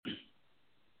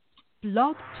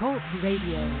Blog Talk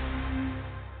Radio.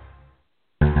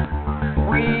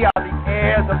 We are the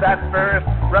heirs of that first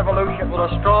revolution. Will a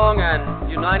strong and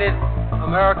united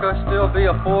America still be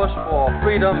a force for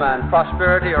freedom and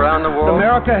prosperity around the world?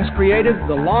 America has created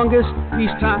the longest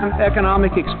peacetime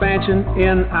economic expansion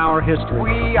in our history.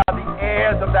 We are the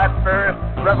heirs of that first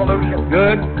revolution.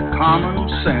 Good common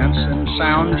sense and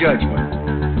sound judgment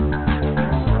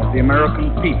of the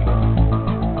American people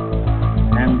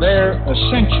and their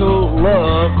essential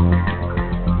love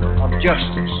of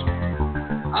justice.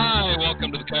 Hi,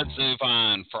 welcome to the Kudzu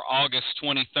Vine for August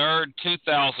 23rd,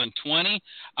 2020.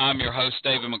 I'm your host,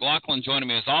 David McLaughlin. Joining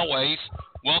me as always,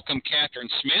 welcome Catherine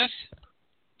Smith.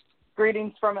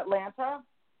 Greetings from Atlanta.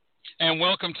 And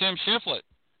welcome Tim Shiflett.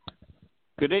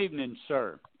 Good evening,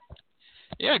 sir.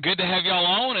 Yeah, good to have y'all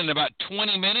on. In about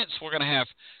 20 minutes, we're going to have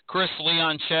Chris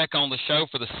Leonchik on the show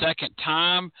for the second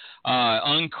time,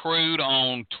 uncrewed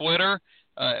on Twitter.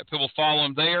 People follow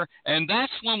him there. And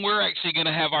that's when we're actually going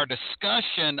to have our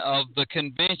discussion of the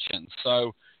convention.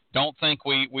 So don't think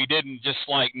we didn't just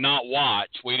like not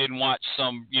watch. We didn't watch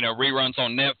some, reruns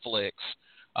on Netflix.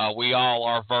 We all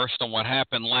are versed on what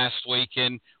happened last week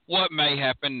and what may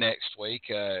happen next week,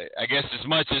 I guess as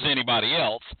much as anybody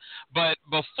else. But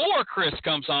before Chris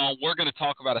comes on, we're going to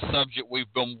talk about a subject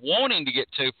we've been wanting to get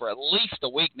to for at least a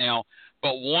week now,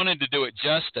 but wanted to do it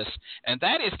justice, and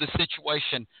that is the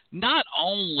situation not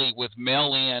only with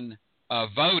mail-in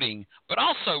voting, but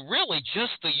also really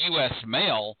just the U.S.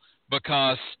 mail,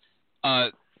 because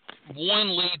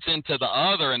one leads into the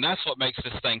other, and that's what makes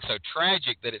this thing so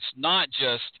tragic, that it's not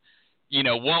just,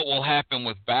 what will happen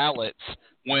with ballots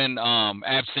when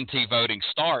absentee voting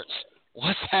starts.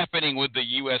 What's happening with the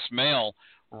U.S. mail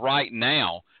right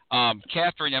now?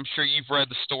 Catherine, I'm sure you've read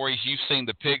the stories. You've seen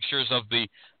the pictures of the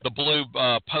blue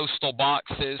postal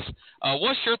boxes.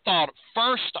 What's your thought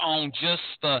first on just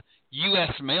the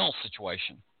U.S. mail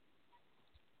situation?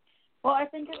 Well, I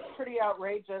think it's pretty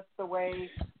outrageous the way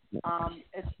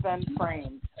it's been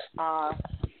framed.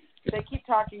 They keep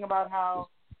talking about how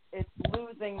it's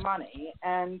losing money,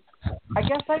 and I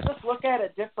guess I just look at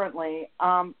it differently.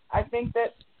 I think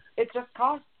that it just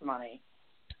costs money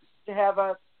to have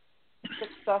a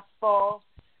successful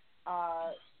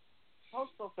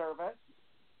postal service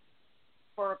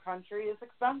for a country is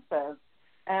expensive,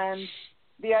 and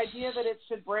the idea that it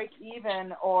should break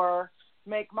even or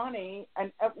make money,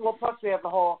 and plus we have the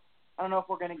whole, I don't know if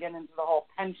we're going to get into the whole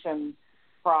pension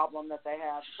problem that they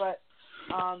have, but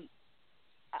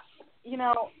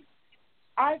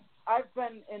I've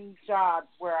been in jobs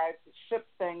where I've shipped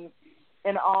things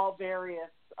in all various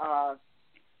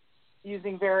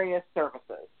using various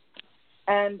services.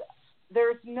 And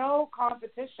there's no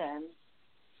competition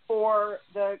for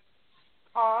the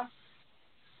cost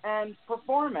and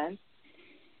performance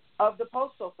of the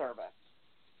Postal Service.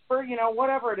 For,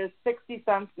 whatever it is, 60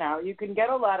 cents now, you can get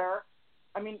a letter,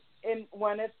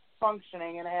 when it's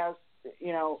functioning and it has,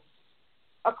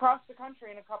 across the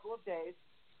country in a couple of days.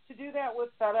 To do that with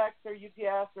FedEx or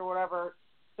UPS or whatever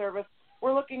service,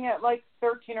 we're looking at like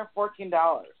 $13 or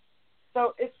 $14.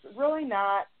 So it's really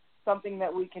not something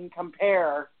that we can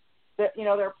compare. That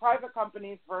they're private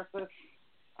companies versus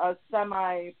a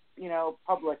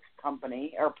public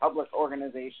company or public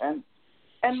organization,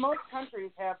 and most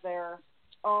countries have their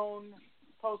own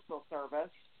postal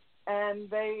service, and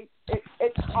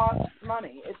it costs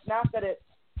money. It's not that it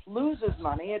loses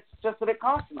money; it's just that it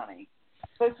costs money.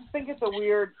 So I just think it's a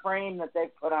weird frame that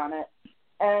they've put on it,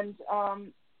 and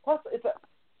plus it's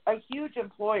a huge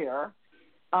employer.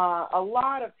 A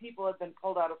lot of people have been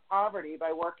pulled out of poverty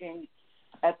by working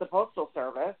at the Postal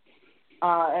Service,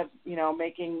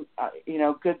 making,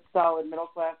 good, solid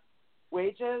middle-class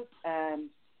wages and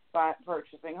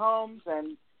purchasing homes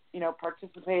and,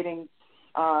 participating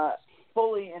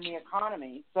fully in the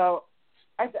economy. So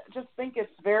I just think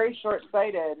it's very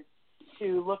short-sighted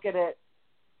to look at it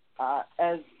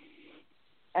as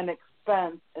an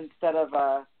expense instead of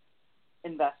a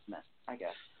investment, I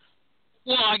guess.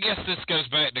 Well, I guess this goes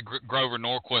back to Grover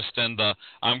Norquist and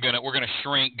we're gonna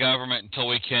shrink government until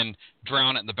we can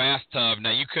drown it in the bathtub.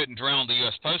 Now, you couldn't drown the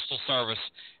U.S. Postal Service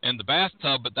in the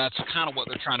bathtub, but that's kind of what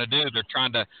they're trying to do. They're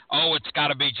trying to, it's got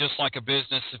to be just like a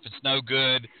business. If it's no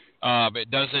good, it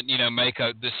doesn't, make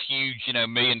this huge,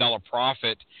 $1 million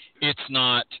profit, it's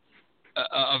not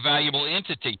a valuable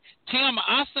entity. Tim,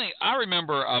 I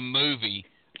remember a movie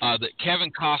that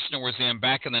Kevin Costner was in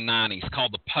back in the 90s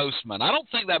called The Postman. I don't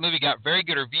think that movie got very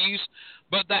good reviews,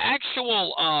 but the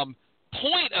actual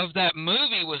point of that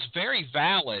movie was very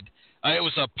valid. It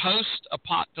was a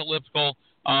post-apocalyptic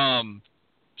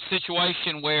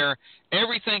situation where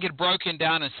everything had broken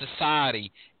down in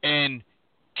society, and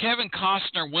Kevin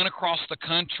Costner went across the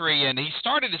country and he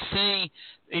started to see,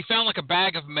 he found like a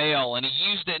bag of mail and he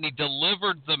used it and he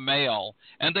delivered the mail.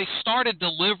 And they started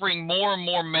delivering more and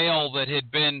more mail that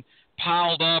had been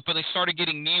piled up, and they started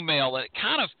getting new mail. And it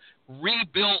kind of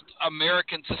rebuilt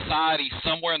American society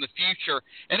somewhere in the future.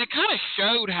 And it kind of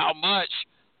showed how much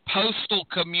postal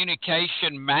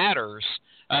communication matters,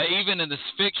 even in this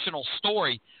fictional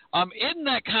story. Isn't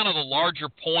that kind of the larger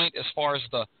point as far as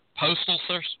the postal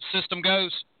system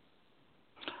goes?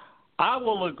 I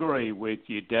will agree with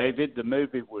you, David. The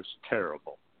movie was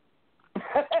terrible.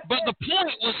 But the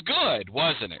point was good,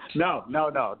 wasn't it? No.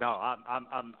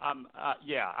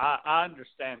 I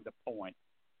understand the point.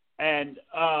 And,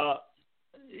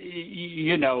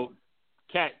 you know,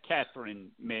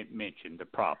 Catherine mentioned the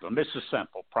problem. It's a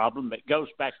simple problem that goes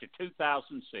back to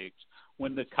 2006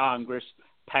 when the Congress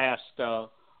passed, into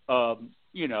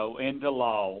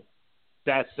law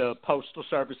that the Postal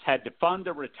Service had to fund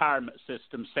the retirement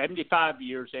system 75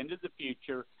 years into the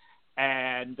future,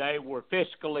 and they were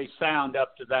fiscally sound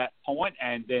up to that point,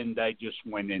 and then they just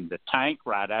went in the tank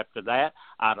right after that.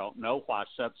 I don't know why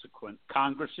subsequent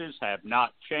Congresses have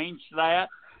not changed that,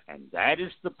 and that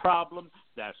is the problem.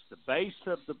 That's the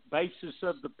basis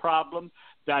of the problem.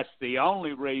 That's the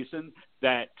only reason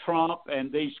that Trump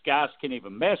and these guys can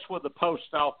even mess with the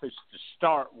post office to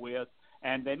start with,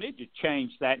 and they need to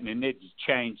change that, and they need to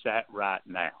change that right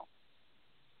now.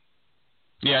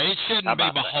 Yeah, it shouldn't be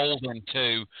beholden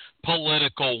to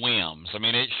political whims. I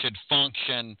mean, it should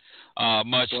function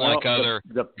much like other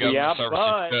government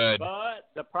services could. But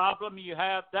the problem you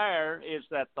have there is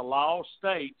that the law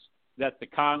states that the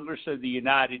Congress of the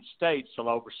United States will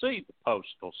oversee the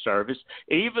Postal Service,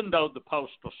 even though the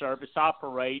Postal Service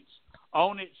operates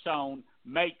on its own,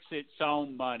 makes its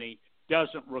own money,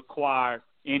 doesn't require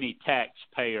any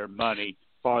taxpayer money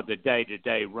for the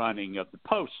day-to-day running of the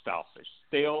post office.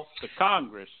 Still, the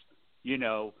Congress,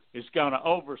 is going to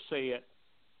oversee it,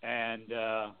 and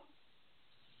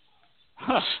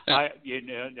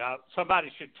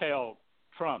somebody should tell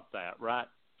Trump that, right?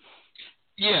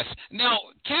 Yes.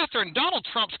 Now, Catherine, Donald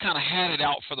Trump's kind of had it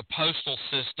out for the postal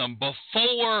system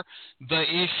before the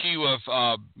issue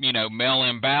of,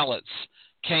 mail-in ballots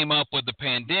came up with the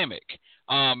pandemic,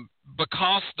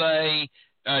 because they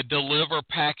deliver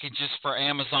packages for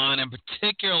Amazon, and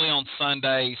particularly on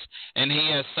Sundays, and he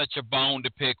has such a bone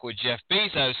to pick with Jeff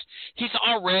Bezos. He's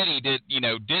already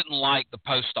didn't like the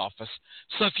post office.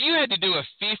 So if you had to do a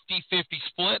 50-50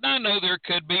 split, and I know there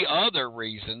could be other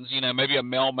reasons, maybe a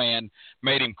mailman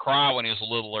made him cry when he was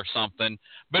little or something,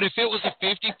 but if it was a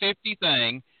 50-50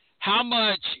 thing, how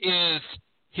much is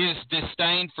his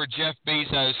disdain for Jeff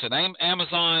Bezos and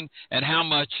Amazon, and how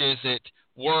much is it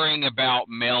worrying about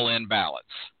mail-in ballots?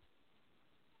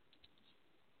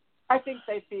 I think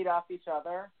they feed off each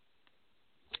other.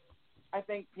 I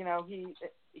think,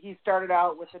 he started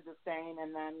out with a disdain,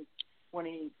 and then when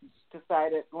he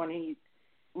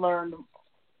learned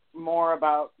more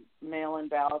about mail-in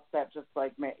ballots, that just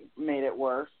made it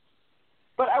worse.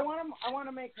 But I want to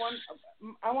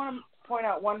point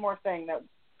out one more thing that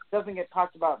doesn't get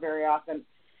talked about very often.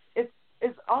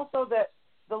 It's also that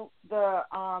the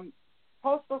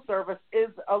Postal Service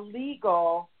is a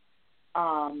legal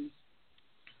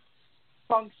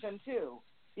function too.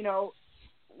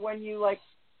 When you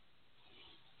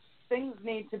things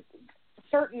need to,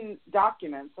 certain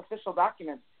documents, official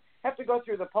documents, have to go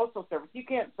through the Postal Service. You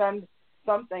can't send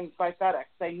some things by FedEx.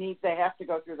 They have to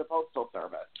go through the Postal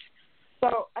Service.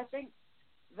 So I think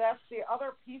that's the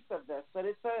other piece of this, that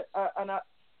it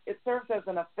serves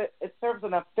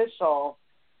an official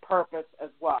purpose as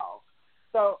well.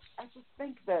 So I just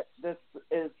think that this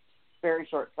is very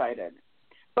short-sighted.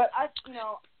 But I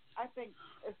think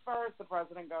as far as the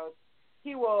president goes,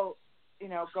 he will,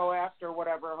 go after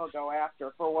whatever he'll go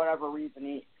after for whatever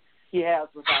reason he has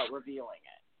without revealing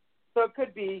it. So it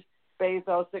could be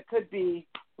Bezos. It could be,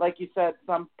 like you said,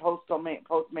 some postman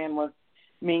was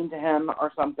mean to him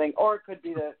or something, or it could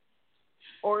be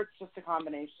or it's just a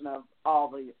combination of all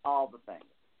the things.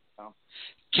 So.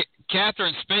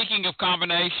 Catherine, speaking of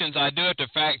combinations, I do have to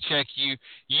fact check you.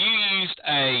 You used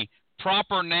a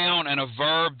proper noun and a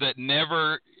verb that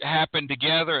never happened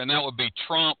together, and that would be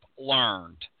Trump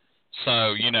learned.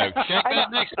 So, check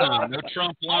that next time. No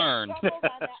Trump learned. I don't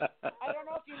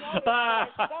know if you noticed, but I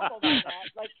stumbled on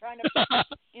that, trying to,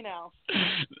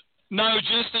 No,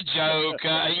 just a joke.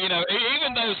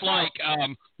 Even those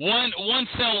one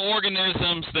cell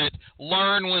organisms that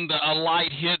learn when a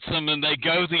light hits them and they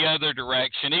go the other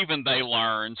direction, even they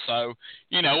learn. So,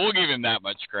 we'll give him that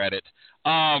much credit.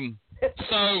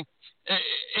 So,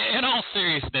 in all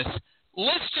seriousness,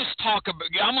 let's just talk about,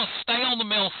 I'm going to stay on the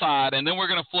mail side, and then we're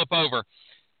going to flip over.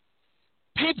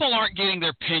 People aren't getting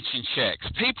their pension checks.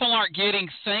 People aren't getting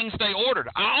things they ordered.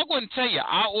 I'll go and tell you,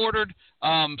 I ordered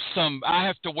I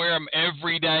have to wear them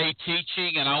every day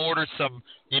teaching, and I ordered some,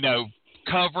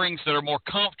 coverings that are more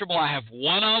comfortable. I have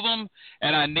one of them,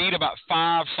 and I need about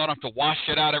 5, so I don't have to wash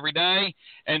it out every day.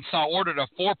 And so I ordered a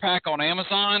 4-pack on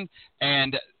Amazon,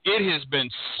 and it has been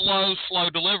slow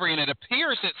delivery, and it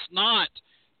appears it's not,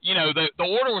 the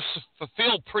order was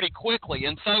fulfilled pretty quickly.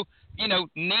 And so,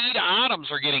 need items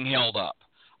are getting held up.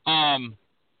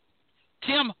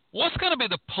 Tim, what's going to be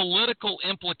the political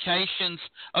implications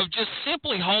of just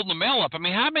simply holding the mail up? I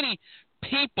mean, how many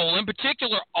people, in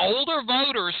particular older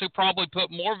voters who probably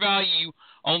put more value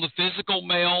on the physical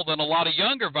mail than a lot of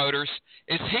younger voters,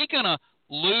 is he going to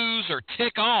lose or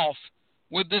tick off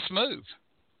with this move?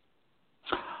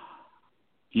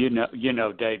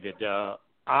 David,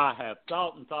 I have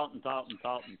thought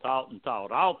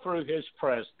all through his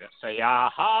presidency.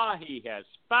 Aha, he has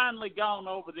finally gone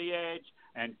over the edge,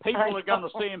 and people are going to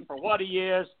see him for what he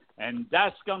is, and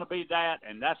that's going to be that,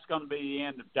 and that's going to be the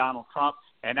end of Donald Trump.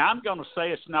 And I'm going to say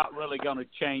it's not really going to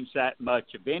change that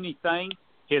much of anything.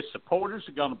 His supporters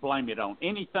are going to blame it on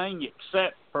anything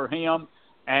except for him,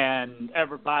 and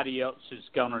everybody else is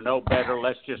going to know better.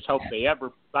 Let's just hope that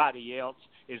everybody else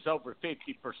is over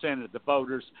 50% of the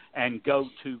voters and go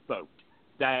to vote.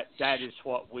 That is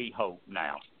what we hope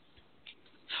now.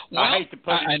 Well, I hate to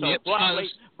put it so bluntly,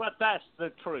 but that's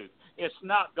the truth. It's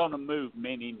not going to move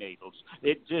many needles.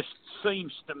 It just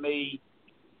seems to me,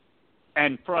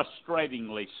 and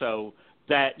frustratingly so,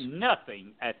 that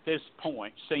nothing at this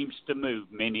point seems to move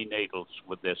many needles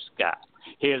with this guy.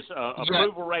 His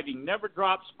approval rating never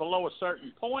drops below a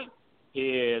certain point.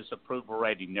 His approval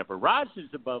rating never rises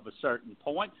above a certain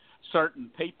point. Certain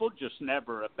people just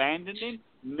never abandon him,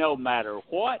 no matter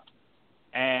what.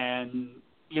 And,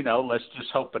 let's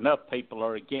just hope enough people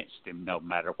are against him no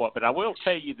matter what. But I will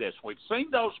tell you this. We've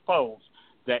seen those polls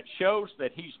that shows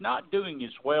that he's not doing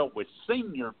as well with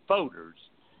senior voters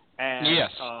as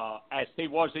he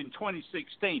was in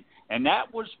 2016. And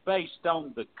that was based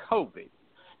on the COVID.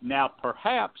 Now,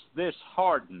 perhaps this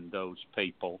hardened those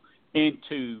people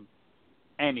into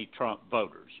anti-Trump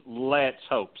voters. Let's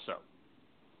hope so.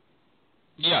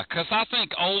 Yeah, because I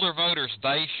think older voters,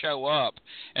 they show up,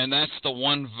 and that's the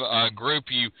one group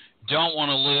you don't want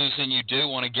to lose and you do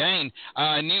want to gain.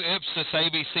 A new Ipsos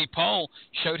ABC poll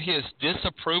showed his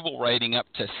disapproval rating up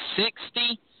to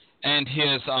 60 and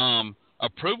his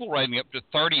approval rating up to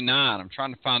 39. I'm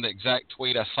trying to find the exact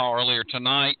tweet I saw earlier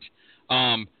tonight.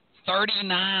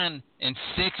 39 and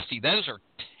 60. Those are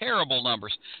terrible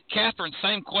numbers. Catherine,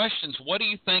 same questions. What do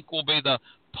you think will be the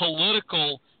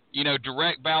political,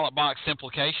 direct ballot box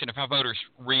implication of how voters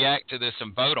react to this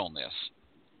and vote on this?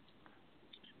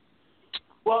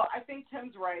 Well, I think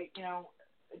Tim's right.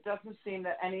 It doesn't seem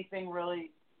that anything really,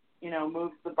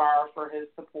 moves the bar for his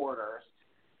supporters.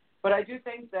 But I do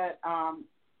think that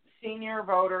senior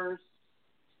voters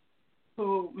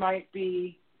who might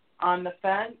be on the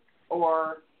fence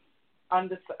or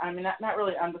not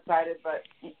really undecided, but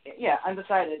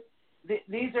undecided.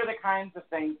 These are the kinds of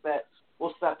things that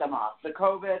will set them off: the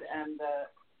COVID and the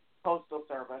Postal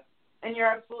Service. And you're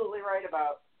absolutely right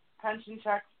about pension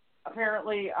checks.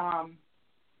 Apparently,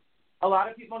 a lot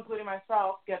of people, including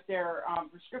myself, get their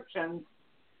prescriptions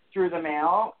through the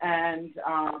mail, and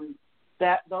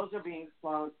those are being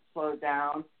slowed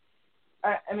down.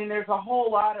 There's a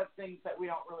whole lot of things that we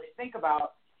don't really think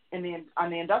about on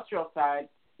the industrial side.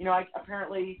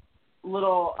 Apparently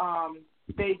little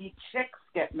baby chicks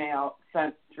get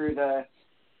sent through the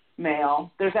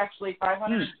mail. There's actually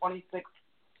 526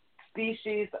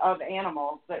 species of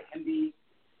animals that can be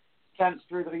sent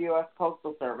through the U.S.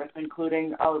 Postal Service,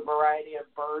 including a variety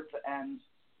of birds and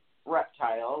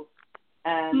reptiles.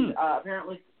 And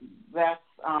apparently that's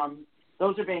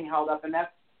those are being held up, and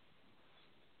that's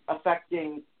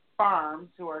affecting farms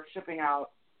who are shipping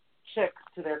out chicks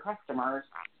to their customers,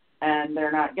 and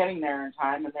they're not getting there in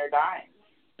time, and they're dying.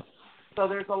 So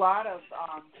there's a lot of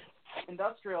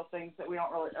industrial things that we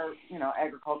don't really, or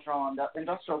agricultural and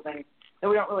industrial things that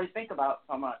we don't really think about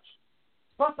so much.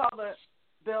 Plus all the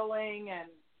billing and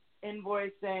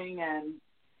invoicing and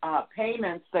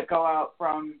payments that go out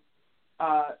from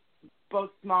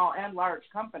both small and large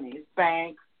companies,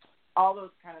 banks, all those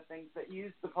kind of things that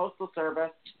use the Postal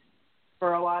Service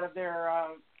for a lot of their,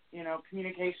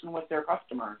 communication with their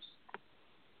customers.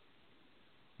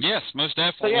 Yes, most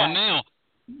definitely. So, yeah. Well, now,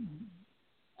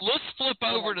 let's flip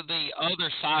over to the other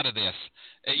side of this.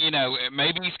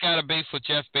 Maybe he's got a beef with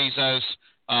Jeff Bezos.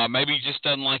 Maybe he just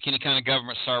doesn't like any kind of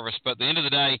government service. But at the end of the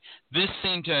day, this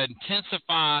seemed to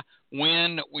intensify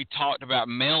when we talked about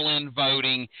mail-in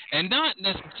voting, and not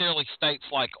necessarily states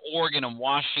like Oregon and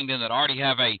Washington that already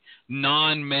have a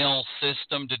non-mail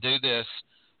system to do this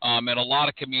in a lot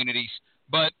of communities.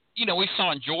 But, we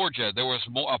saw in Georgia there was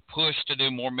a push to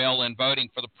do more mail-in voting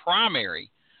for the primary.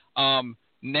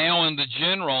 Now in the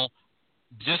general,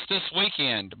 just this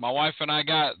weekend, my wife and I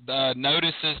got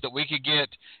notices that we could get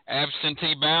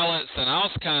absentee ballots, and I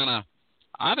was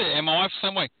and my wife's the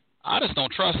same way. I just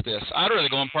don't trust this. I'd rather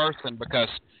go in person because,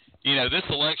 this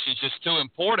election is just too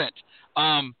important.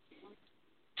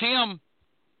 Tim,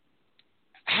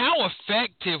 how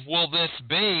effective will this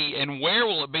be, and where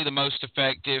will it be the most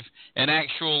effective in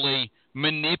actually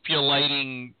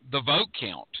manipulating the vote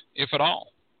count, if at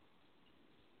all?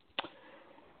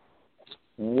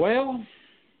 Well,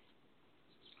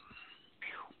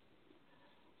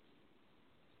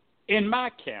 in my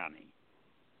county,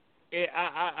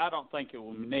 I don't think it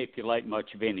will manipulate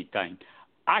much of anything.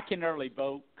 I can early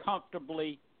vote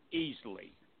comfortably,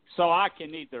 easily. So I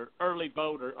can either early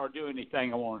vote or do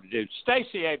anything I want to do.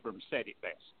 Stacey Abrams said it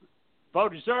best.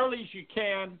 Vote as early as you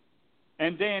can,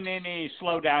 and then any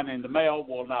slowdown in the mail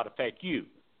will not affect you.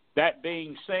 That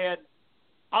being said,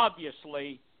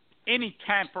 obviously, any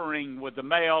tampering with the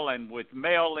mail and with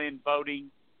mail-in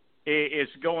voting is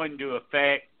going to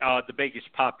affect the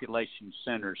biggest population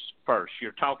centers first.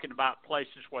 You're talking about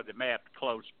places where they may have to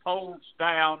close polls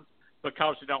down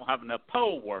because they don't have enough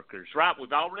poll workers, right?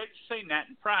 We've already seen that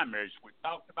in primaries. We've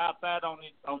talked about that on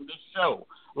this show,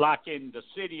 like in the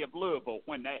city of Louisville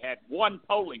when they had one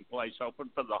polling place open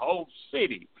for the whole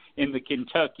city in the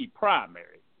Kentucky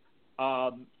primary.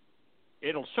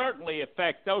 It'll certainly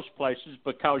affect those places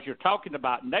because you're talking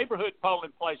about neighborhood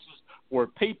polling places where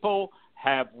people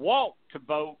have walked to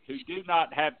vote who do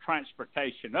not have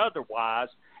transportation otherwise,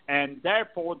 and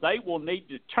therefore they will need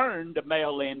to turn to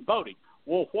mail-in voting.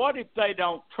 Well, what if they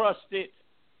don't trust it,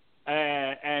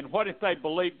 and what if they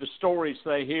believe the stories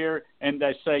they hear and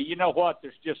they say, you know what,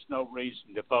 there's just no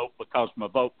reason to vote because my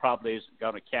vote probably isn't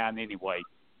going to count anyway.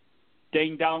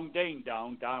 Ding dong,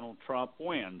 Donald Trump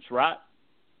wins, right?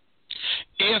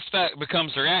 If that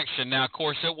becomes the reaction. Now, of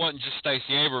course, it wasn't just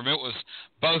Stacey Abrams. It was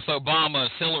both Obama,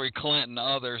 Hillary Clinton, and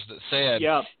others that said,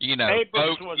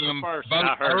 Abrams was the first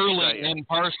I heard early in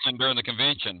person during the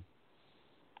convention.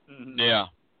 Mm-hmm. Yeah.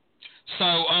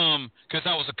 So, because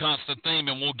that was a constant theme,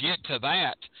 and we'll get to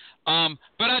that.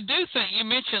 But I do think you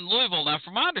mentioned Louisville. Now,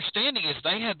 from my understanding, is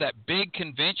they had that big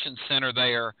convention center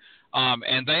there,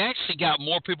 and they actually got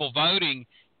more people voting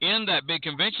in that big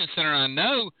convention center. And I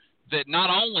know that not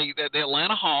only that the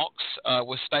Atlanta Hawks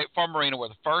with State Farm Arena were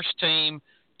the first team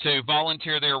to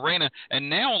volunteer their arena, and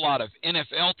now a lot of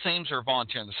NFL teams are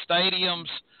volunteering the stadiums.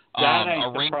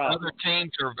 Other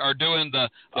teams are doing the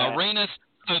arenas,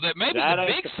 so that maybe the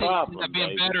big cities have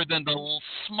been better than the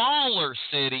smaller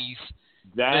cities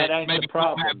that ain't maybe the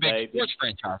problem, don't have big David. sports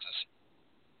franchises.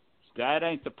 That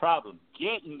ain't the problem.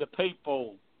 Getting the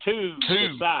people to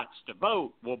the sites to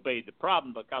vote will be the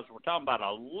problem because we're talking about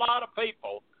a lot of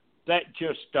people that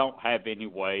just don't have any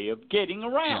way of getting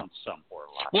around somewhere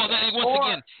like that. Well, once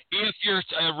again, if your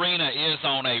arena is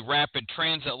on a rapid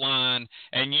transit line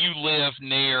and you live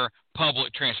near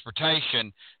public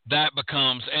transportation, that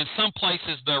becomes, and some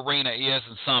places the arena is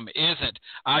and some isn't.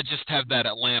 I just have that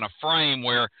Atlanta frame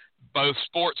where both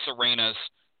sports arenas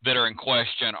that are in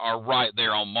question are right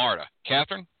there on MARTA.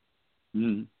 Catherine?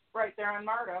 Mm-hmm. Right there on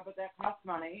MARTA, but that costs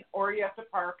money, or you have to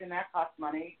park and that costs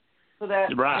money. So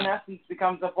that, in essence,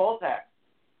 becomes a poll tax.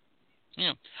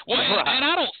 Yeah. Well, and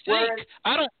I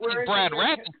don't think Brad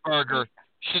Raffensperger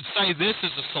should say this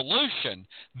is a solution.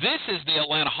 This is the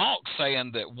Atlanta Hawks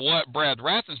saying that what Brad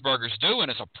Raffensperger's doing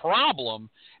is a problem,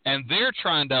 and they're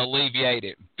trying to alleviate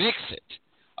it, fix it.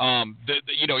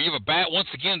 You have once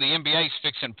again, the NBA is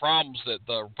fixing problems that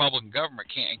the Republican government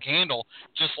can't handle.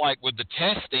 Just like with the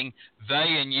testing,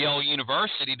 they and Yale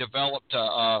University developed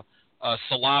a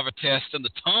saliva test in the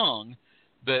tongue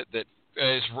that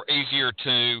is easier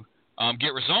to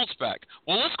get results back.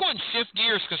 Well, let's go ahead and shift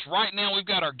gears because right now we've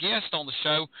got our guest on the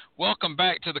show. Welcome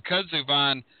back to the Kudzu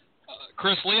Vine,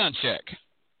 Chris Leonchik.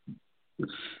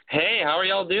 Hey, how are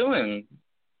y'all doing?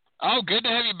 Oh, good to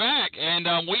have you back. And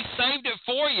we saved it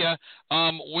for you.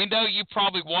 We know you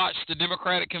probably watched the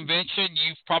Democratic convention.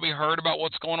 You've probably heard about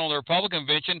what's going on in the Republican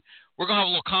convention. We're going to have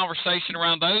a little conversation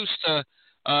around those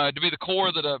to be the core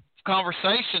of the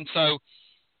conversation. So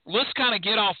let's kind of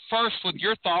get off first with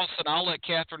your thoughts, and I'll let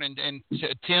Catherine and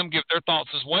Tim give their thoughts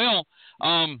as well.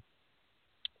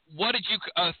 What did you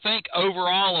think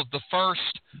overall of the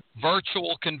first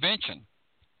virtual convention?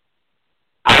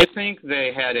 I I think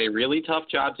they had a really tough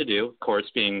job to do, of course,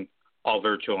 being all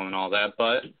virtual and all that,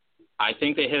 but I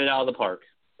think they hit it out of the park,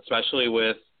 especially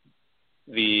with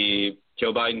the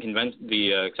Joe Biden convention,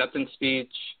 the acceptance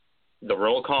speech, the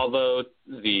roll call vote,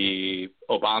 the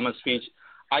Obama speech.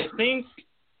 I think,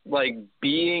 like,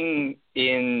 being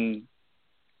in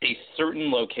a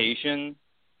certain location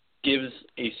gives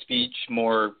a speech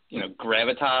more,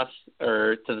 gravitas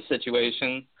or to the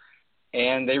situation,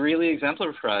 and they really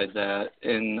exemplified that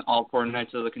in all 4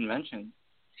 nights of the convention.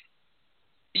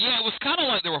 Yeah, it was kind of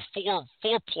like there were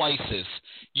four places.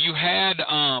 You had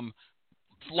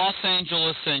Los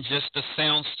Angeles and just a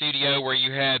sound studio where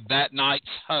you had that night's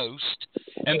host,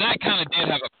 and that kind of did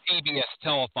have a PBS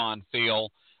telethon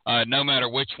feel, no matter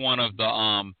which one of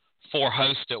the 4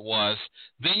 hosts it was.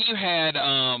 Then you had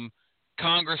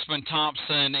Congressman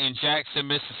Thompson in Jackson,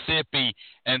 Mississippi,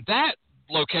 and that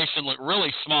location looked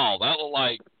really small. That looked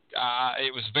like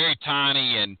it was very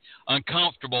tiny and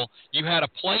uncomfortable. You had a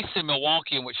place in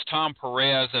Milwaukee in which Tom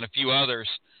Perez and a few others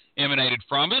emanated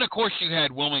from. And, of course, you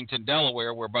had Wilmington,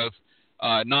 Delaware, where both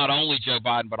not only Joe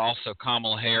Biden but also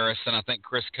Kamala Harris and I think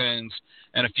Chris Coons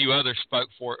and a few others spoke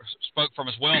from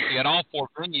as well. So you had all 4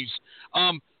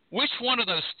 venues. Which one of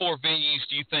those 4 venues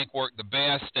do you think worked the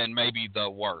best and maybe the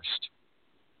worst?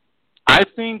 I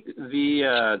think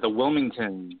the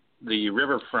Wilmington, the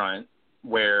riverfront,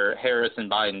 where Harris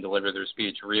and Biden delivered their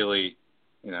speech really,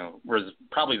 was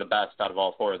probably the best out of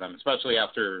all 4 of them, especially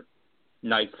after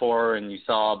night 4 and you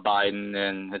saw Biden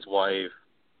and his wife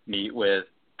meet with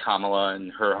Kamala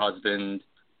and her husband,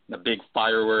 the big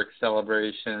fireworks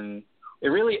celebration. It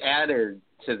really added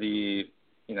to the,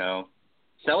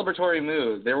 celebratory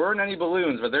mood. There weren't any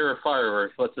balloons, but there were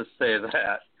fireworks, let's just say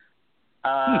that.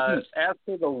 As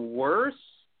for the worst,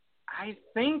 I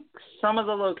think some of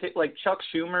the like Chuck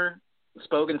Schumer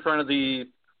spoke in front of the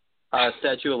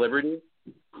Statue of Liberty,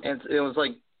 and it was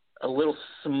like a little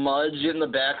smudge in the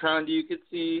background you could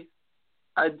see.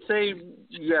 I'd say,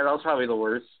 yeah, that was probably the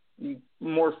worst.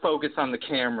 More focus on the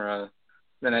camera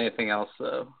than anything else,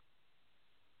 though.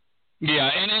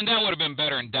 Yeah, and that would have been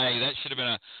better in day. That should have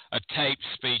been a taped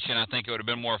speech, and I think it would have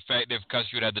been more effective because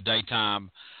you would have the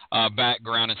daytime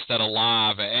background instead of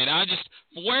live. And I just,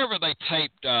 wherever they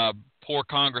taped poor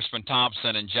Congressman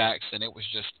Thompson and Jackson, it was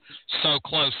just so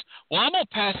close. Well, I'm going to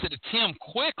pass it to Tim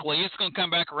quickly. It's going to come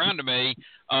back around to me,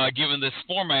 given this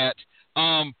format.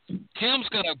 Tim's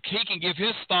he can give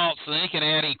his thoughts, and then he can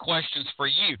add any questions for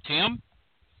you. Tim?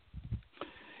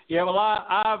 Yeah, well,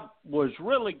 I was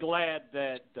really glad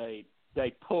that they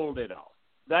pulled it off.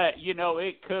 That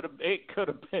it could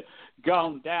have been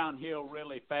gone downhill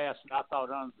really fast, and I thought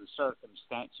under the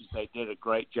circumstances they did a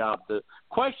great job. The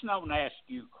question I want to ask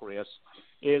you, Chris,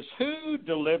 is who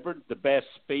delivered the best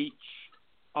speech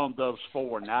on those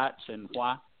 4 nights and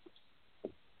why?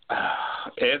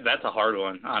 That's a hard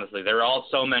one, honestly. There are all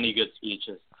so many good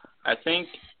speeches. I think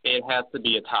it has to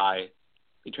be a tie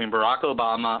between Barack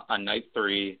Obama on night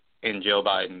 3 and Joe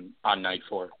Biden on night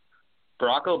 4.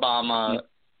 Barack Obama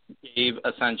gave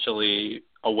essentially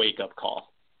a wake-up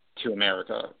call to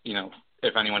America,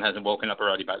 if anyone hasn't woken up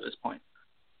already by this point.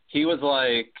 He was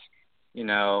like,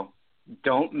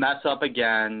 don't mess up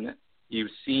again.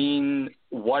 You've seen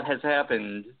what has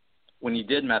happened when you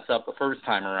did mess up the first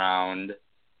time around,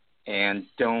 and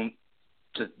don't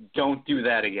do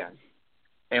that again.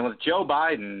 And with Joe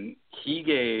Biden, he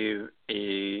gave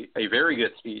a very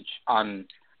good speech on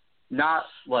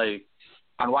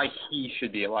on why he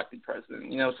should be elected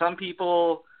president. Some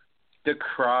people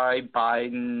decry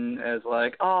Biden as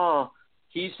like, oh,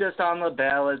 he's just on the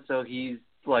ballot, so he's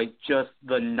like just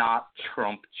the not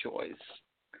Trump choice.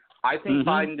 I think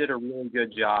Biden did a really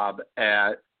good job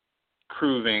at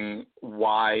proving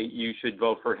why you should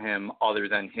vote for him other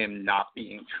than him not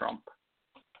being Trump.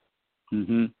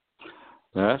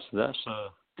 That's a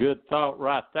good thought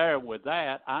right there. With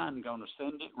that, I'm going to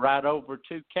send it right over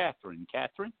to Catherine.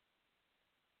 Catherine?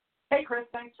 Hey, Chris,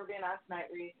 thanks for being on tonight.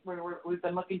 We've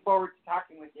been looking forward to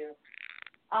talking with you.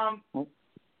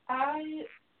 I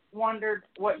wondered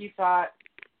what you thought.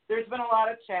 There's been a lot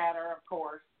of chatter, of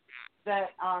course,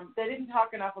 that they didn't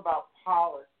talk enough about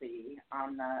policy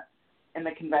in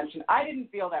the convention. I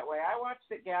didn't feel that way. I watched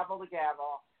it gavel to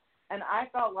gavel, and I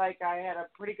felt like I had a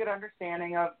pretty good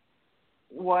understanding of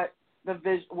what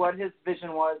his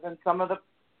vision was and some of the,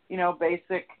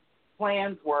 basic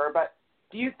plans were. But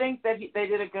do you think that they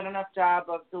did a good enough job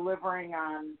of delivering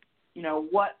on,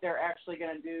 what they're actually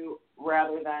going to do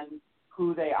rather than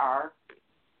who they are?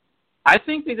 I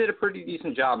think they did a pretty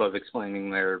decent job of explaining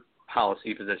their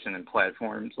policy position and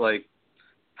platforms. Like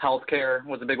healthcare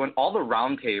was a big one. All the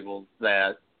roundtables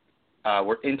that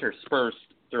were interspersed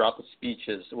throughout the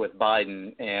speeches with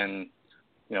Biden and,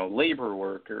 labor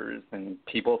workers and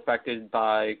people affected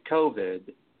by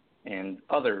COVID and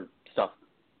other stuff.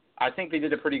 I think they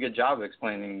did a pretty good job of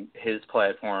explaining his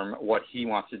platform, what he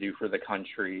wants to do for the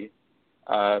country.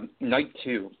 Night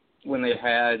 2, when they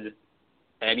had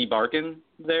Eddie Barkin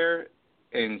there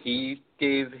and he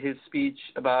gave his speech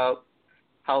about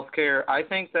healthcare, I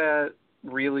think that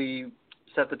really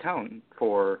set the tone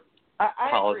for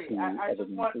policy. Agree. I just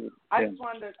wanted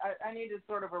to, I needed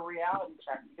sort of a reality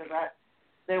check because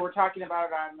they were talking about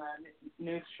it on the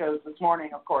news shows this morning.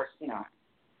 Of course,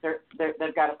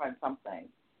 they've got to find something.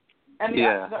 And the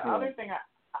other thing,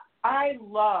 I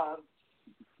loved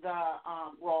the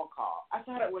roll call. I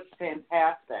thought it was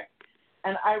fantastic.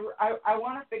 And I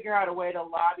want to figure out a way to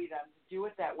lobby them to do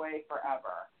it that way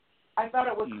forever. I thought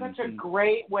it was such a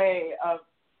great way of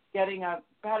getting a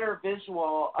better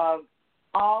visual of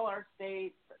all our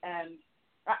states, and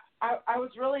I was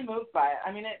really moved by it.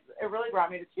 I mean, it really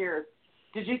brought me to tears.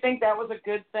 Did you think that was a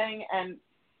good thing, and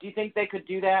do you think they could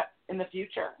do that in the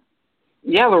future?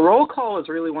 Yeah, the roll call is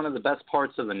really one of the best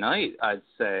parts of the night, I'd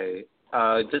say.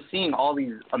 Just seeing all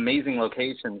these amazing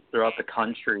locations throughout the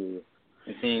country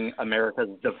and seeing America's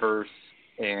diverse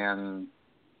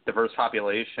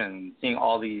population, seeing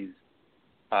all these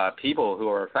people who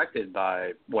are affected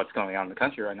by what's going on in the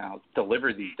country right now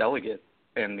deliver these delegates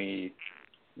and the,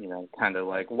 kind of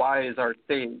like, why is our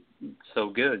state so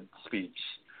good speech.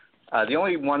 The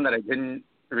only one that I didn't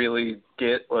really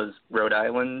get was Rhode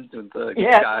Island with the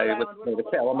guy with the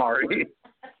calamari.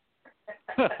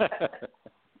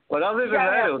 But other than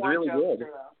that, it was really good.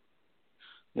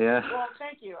 Yeah. Well,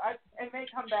 thank you. It may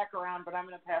come back around, but I'm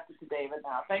going to pass it to David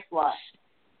now. Thanks a lot.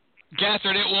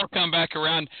 Catherine, it will come back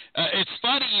around. It's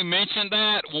funny you mentioned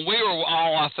that. When we were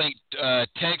all, I think,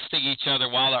 texting each other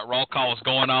while that roll call was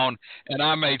going on, and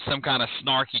I made some kind of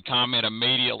snarky comment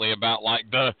immediately about, like,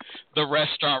 the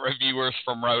restaurant reviewers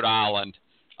from Rhode Island.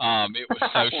 It was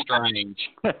so strange.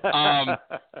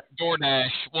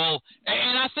 DoorDash. Well,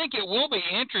 and I think it will be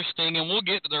interesting, and we'll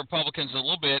get to the Republicans in a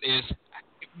little bit, is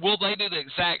will they do the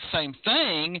exact same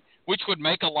thing, which would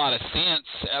make a lot of sense,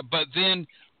 but then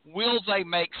will they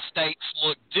make states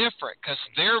look different? Because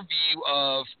their view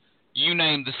of you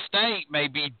name the state may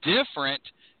be different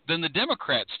than the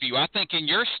Democrats' view. I think in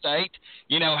your state,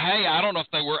 hey, I don't know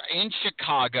if they were in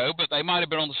Chicago, but they might have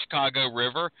been on the Chicago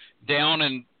River, down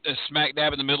in smack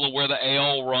dab in the middle of where the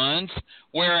L runs,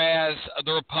 whereas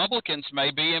the Republicans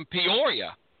may be in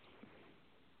Peoria.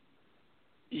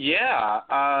 Yeah,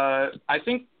 I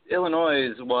think Illinois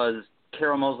was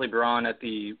Carol Moseley Braun at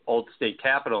the old state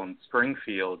capitol in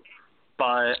Springfield,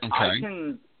 but okay. I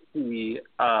can see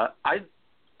I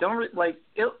don't like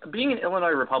being an Illinois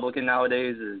Republican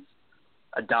nowadays is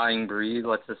a dying breed.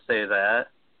 Let's just say that.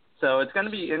 So it's going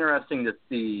to be interesting to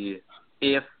see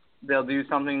if they'll do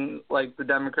something like the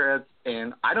Democrats,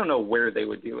 and I don't know where they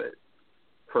would do it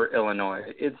for Illinois.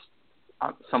 It's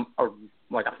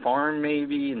like a farm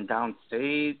maybe in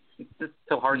downstate. It's just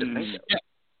so hard to think of.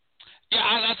 Yeah,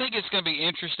 I think it's going to be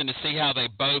interesting to see how they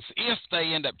both, if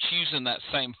they end up choosing that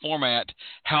same format,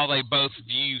 how they both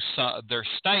view their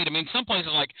state. I mean, some places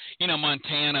like,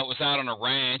 Montana was out on a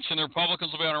ranch, and the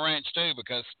Republicans will be on a ranch too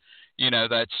because,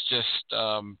 that's just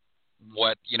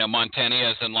what, Montana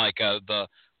is in like the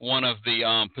one of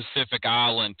the Pacific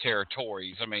Island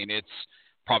territories. I mean, it's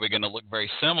probably going to look very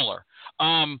similar.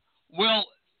 Well,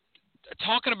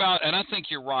 talking about, and I think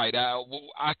you're right,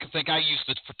 I think I used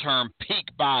the term peak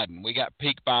Biden. We got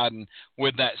peak Biden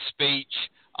with that speech.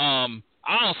 I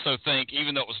also think,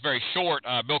 even though it was very short,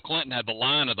 Bill Clinton had the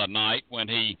line of the night when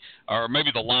or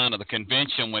maybe the line of the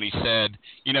convention when he said,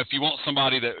 if you want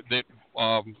somebody that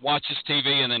watches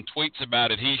TV and then tweets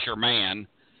about it, he's your man.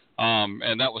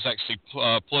 And that was actually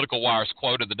Political Wire's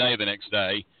quote of the day the next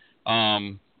day.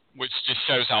 Which just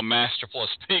shows how masterful a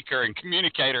speaker and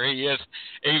communicator he is,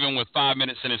 even with 5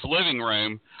 minutes in his living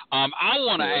room. I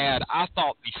want to add, I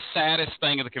thought the saddest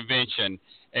thing of the convention,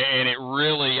 and it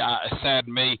really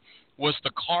saddened me, was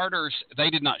the Carters. They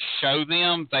did not show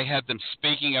them. They had them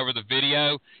speaking over the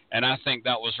video, and I think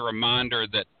that was a reminder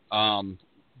that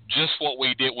just what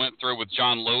we went through with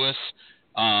John Lewis,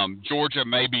 Georgia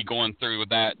may be going through with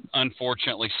that,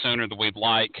 unfortunately, sooner than we'd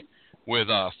like with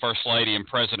First Lady and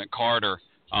President Carter.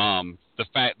 The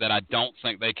fact that I don't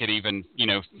think they could even,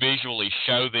 visually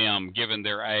show them, given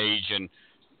their age and,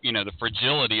 the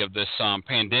fragility of this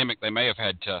pandemic, they may have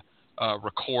had to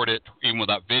record it even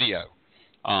without video,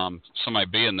 somebody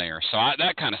being there. So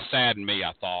that kind of saddened me,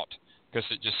 I thought, because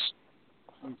it just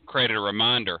created a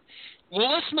reminder.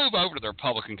 Well, let's move over to the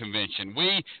Republican convention.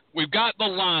 We've got the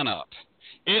lineup.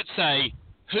 It's a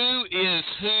who is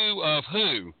who of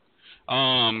who.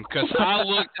 Because I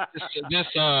looked at this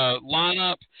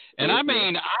lineup, and I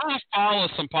mean, I follow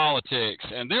some politics,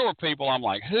 and there were people I'm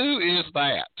like, who is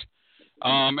that?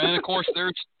 And of course,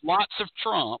 there's lots of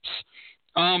Trumps.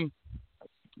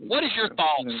 What is your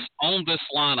thoughts on this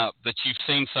lineup that you've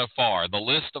seen so far, the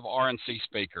list of RNC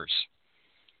speakers?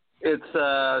 It's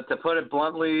to put it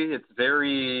bluntly, it's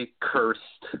very cursed,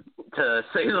 to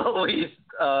say the least.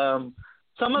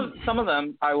 Some of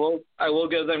them, I will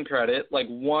give them credit. Like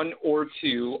one or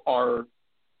two are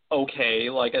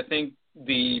okay. Like I think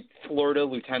the Florida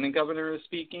lieutenant governor is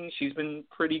speaking. She's been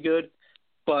pretty good,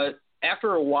 but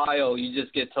after a while, you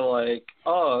just get to like,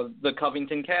 oh, the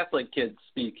Covington Catholic kid's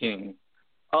speaking.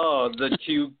 Oh, the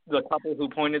couple who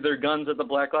pointed their guns at the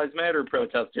Black Lives Matter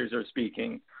protesters are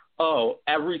speaking. Oh,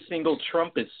 every single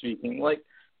Trump is speaking. Like,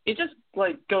 it just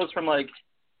like goes from like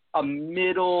a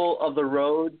middle of the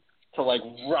road to like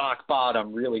rock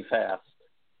bottom really fast.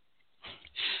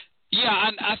 Yeah,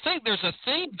 I think there's a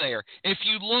theme there. If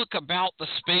you look about the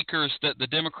speakers that the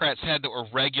Democrats had that were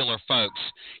regular folks,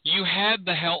 you had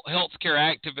the healthcare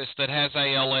activist that has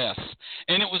ALS,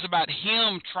 and it was about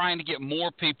him trying to get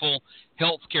more people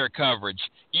healthcare coverage.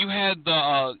 You had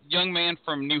the young man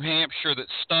from New Hampshire that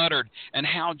stuttered and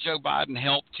how Joe Biden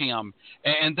helped him,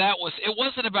 and it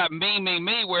wasn't about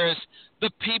me, whereas the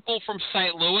people from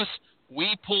St. Louis,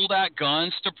 we pulled out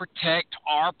guns to protect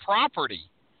our property.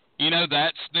 You know,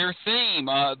 that's their theme.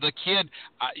 The kid,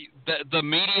 the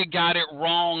media got it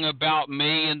wrong about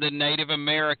me and the Native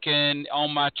American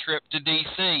on my trip to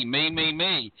D.C.,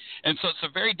 me. And so it's a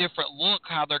very different look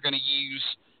how they're going to use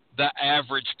the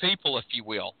average people, if you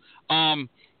will.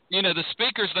 You know, the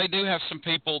speakers, they do have some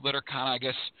people that are kind of, I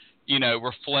guess, you know,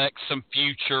 reflect some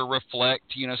future,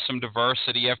 you know, some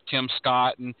diversity. You have Tim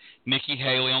Scott and Nikki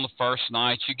Haley on the first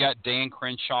night. You got Dan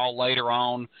Crenshaw later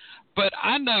on. But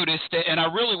I noticed, and I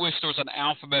really wish there was an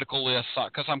alphabetical list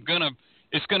because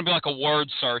it's going to be like a word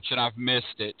search and I've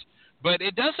missed it. But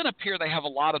it doesn't appear they have a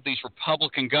lot of these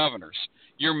Republican governors.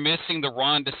 You're missing the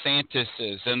Ron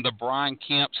DeSantis's and the Brian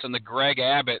Kemps and the Greg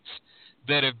Abbotts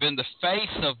that have been the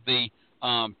face of the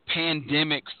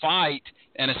pandemic fight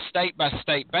on a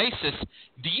state-by-state basis.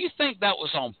 Do you think that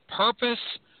was on purpose,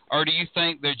 or do you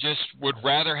think they just would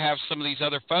rather have some of these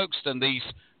other folks than these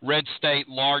red state,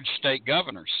 large state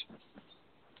governors?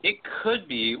 It could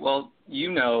be. Well,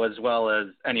 you know as well as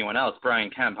anyone else, Brian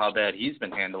Kemp, how bad he's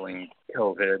been handling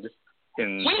COVID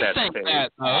in that state. We think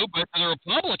that, though, but the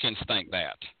Republicans think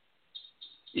that.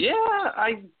 Yeah,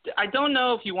 I don't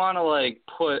know if you want to, like,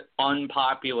 put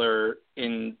unpopular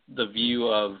in the view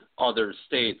of other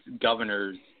states'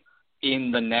 governors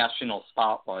in the national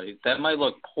spotlight. That might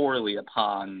look poorly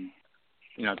upon,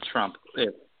 you know, Trump,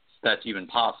 if that's even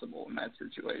possible in that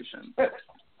situation.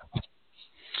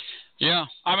 Yeah.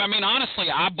 I mean, honestly,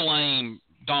 I blame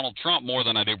Donald Trump more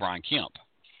than I do Brian Kemp.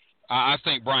 I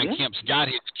think Brian Kemp's got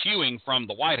his cueing from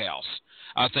the White House.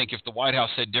 I think if the White House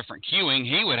had different cueing,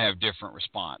 he would have different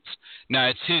response. Now,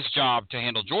 it's his job to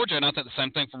handle Georgia, and I think the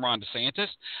same thing from Ron DeSantis.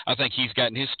 I think he's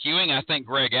gotten his cueing. I think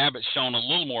Greg Abbott's shown a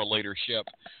little more leadership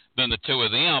than the two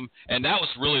of them, and that was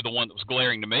really the one that was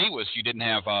glaring to me was you didn't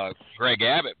have Greg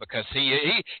Abbott because he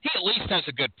at least has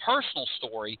a good personal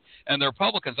story, and the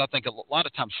Republicans, I think, a lot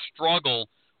of times struggle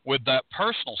with that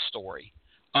personal story.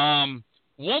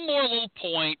 One more little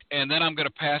point, and then I'm going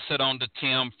to pass it on to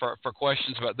Tim for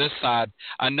questions about this side.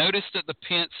 I noticed that the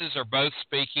Pences are both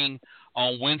speaking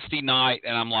on Wednesday night,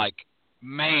 and I'm like,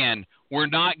 man, we're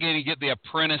not going to get the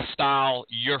Apprentice style,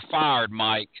 you're fired,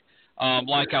 Mike,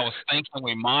 like I was thinking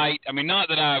we might. I mean, not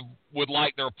that I would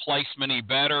like the replacement any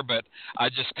better, but I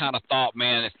just kind of thought,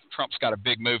 man, if Trump's got a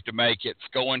big move to make, it's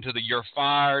going to the you're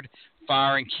fired,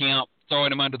 firing Kemp,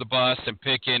 throwing him under the bus, and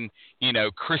picking, you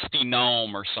know, Kristi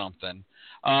Noem or something.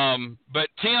 But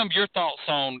Tim, your thoughts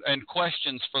on and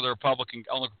questions for the Republican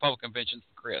convention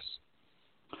for Chris?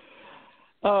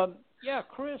 Yeah,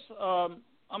 Chris.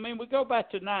 I mean, we go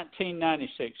back to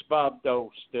 1996. Bob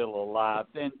Dole's still alive.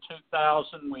 Then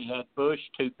 2000, we had Bush.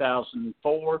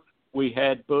 2004, we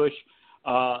had Bush.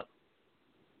 A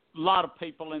lot of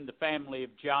people in the family of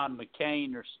John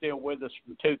McCain are still with us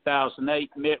from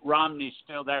 2008. Mitt Romney's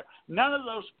still there. None of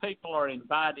those people are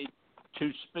invited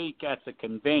to speak at the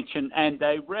convention, and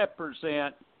they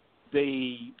represent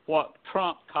what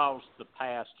Trump calls the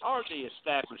past or the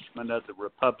establishment of the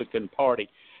Republican Party.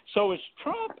 So is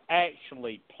Trump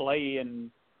actually playing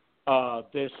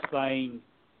this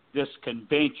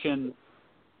convention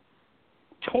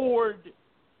toward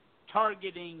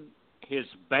targeting his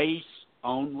base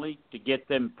only to get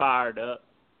them fired up?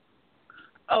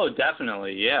 Oh,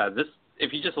 definitely, yeah.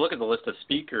 If you just look at the list of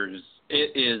speakers,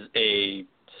 it is a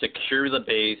secure the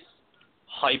base,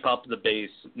 hype up the base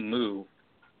move.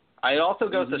 It also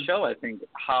goes to show, I think,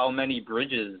 how many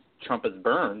bridges Trump has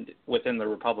burned within the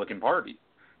Republican Party.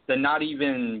 That not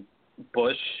even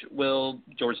George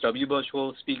W. Bush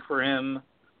will speak for him.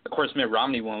 Of course, Mitt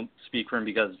Romney won't speak for him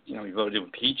because, he voted to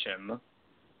impeach him.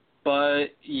 But,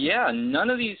 yeah, none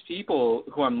of these people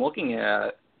who I'm looking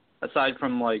at, aside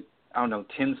from,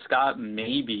 Tim Scott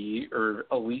maybe, or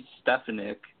Elise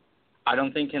Stefanik, I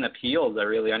don't think can appeal to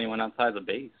really anyone outside the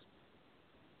base.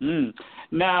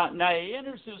 Now he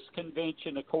enters this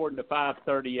convention according to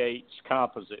 538's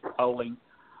composite polling,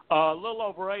 a little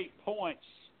over 8 points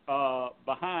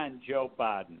behind Joe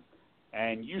Biden.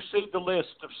 And you see the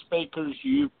list of speakers.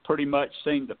 You've pretty much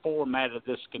seen the format of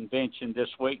this convention this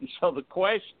week. And so the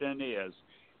question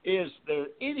is there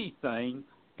anything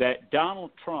that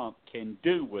Donald Trump can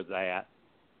do with that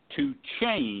to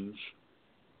change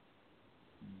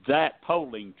that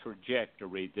polling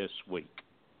trajectory this week?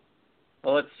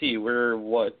 Well, let's see. We're,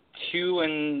 about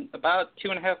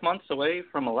 2.5 months away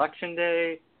from Election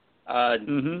Day.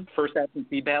 First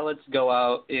absentee ballots go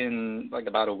out in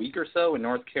about a week or so in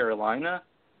North Carolina.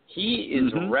 He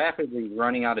is rapidly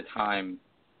running out of time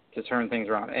to turn things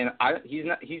around, and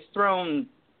he's thrown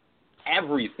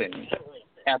everything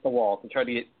at the wall to try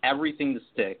to get everything to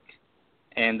stick.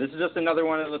 And this is just another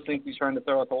one of the things he's trying to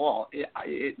throw at the wall.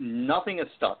 Nothing has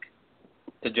stuck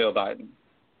to Joe Biden.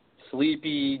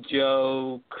 Sleepy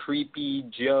Joe, Creepy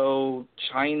Joe,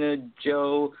 China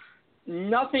Joe,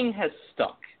 nothing has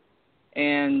stuck.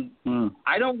 And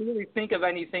I don't really think of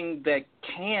anything that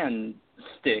can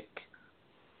stick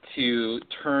to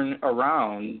turn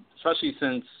around, especially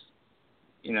since,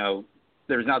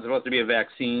 there's not supposed to be a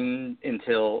vaccine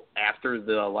until after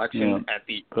the election at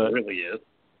the earliest.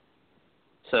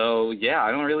 So, yeah,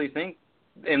 I don't really think,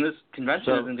 and this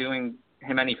convention isn't doing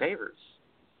him any favors.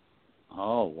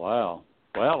 Oh, wow.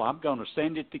 Well, I'm going to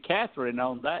send it to Catherine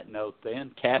on that note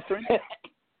then. Catherine?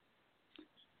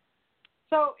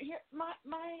 So here, my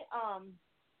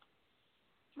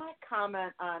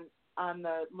comment on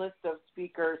the list of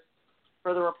speakers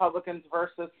for the Republicans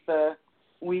versus the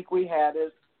week we had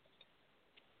is,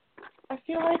 I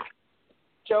feel like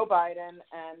Joe Biden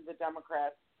and the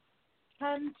Democrats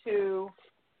tend to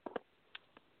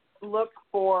look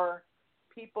for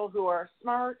people who are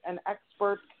smart and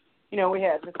experts. We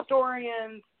had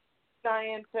historians,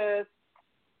 scientists,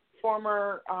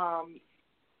 former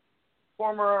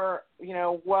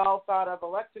well thought of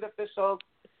elected officials,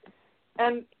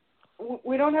 and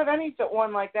we don't have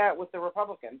anyone like that with the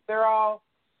Republicans. They're all,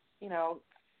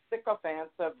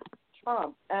 sycophants of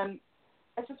Trump, and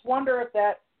I just wonder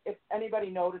if anybody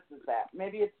notices that.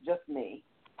 Maybe it's just me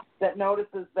that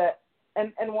notices that.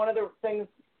 And one of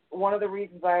the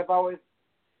reasons I've always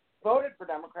voted for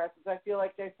Democrats is I feel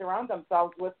like they surround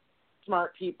themselves with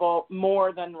smart people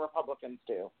more than Republicans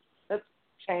do. That's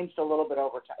changed a little bit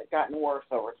over time. It's gotten worse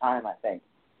over time, I think.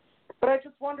 But I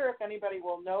just wonder if anybody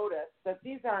will notice that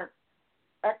these aren't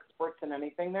experts in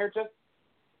anything. They're just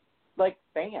like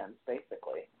fans,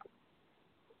 basically.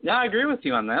 Yeah, I agree with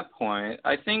you on that point.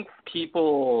 I think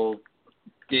people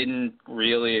didn't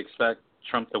really expect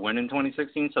Trump to win in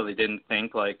 2016, so they didn't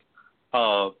think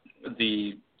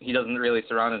he doesn't really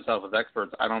surround himself with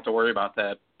experts. I don't have to worry about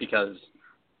that because,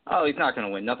 he's not going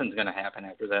to win. Nothing's going to happen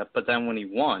after that. But then when he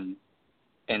won,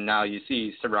 and now you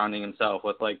see he's surrounding himself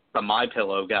with, the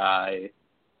MyPillow guy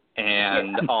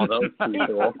and all those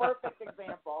people. Perfect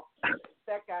example.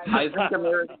 That guy. I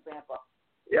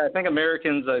think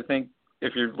Americans,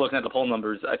 if you're looking at the poll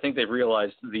numbers, I think they've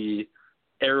realized the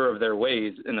error of their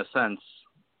ways, in a sense,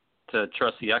 to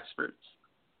trust the experts.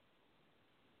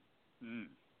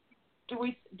 Do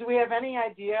we have any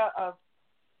idea of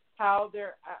how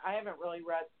I haven't really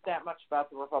read that much about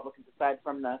the Republicans aside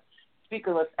from the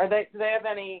speaker list. Do they have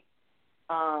any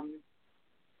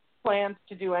plans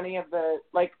to do any of the,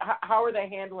 how are they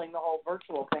handling the whole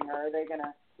virtual thing, or are they going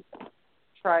to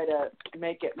try to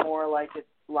make it more like it's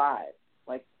live?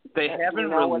 They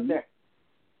haven't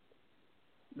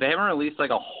released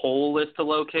a whole list of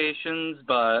locations,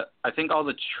 but I think all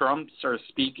the Trumps are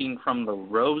speaking from the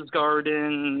Rose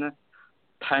Garden.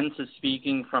 Pence is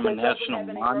speaking from a national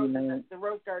monument. The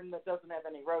Rose Garden that doesn't have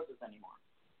any roses anymore.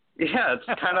 Yeah, it's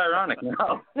kind of ironic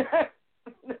now.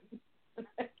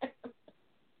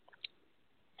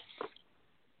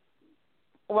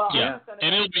 Well, yeah,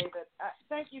 and it'll be.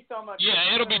 Thank you so much.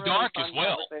 Yeah, it'll be dark as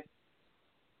well.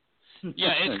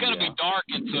 Yeah, it's going to be dark,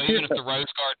 and so even if the Rose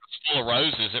Garden was full of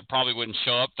roses, it probably wouldn't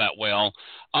show up that well.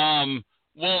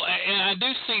 Well, and I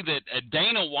do see that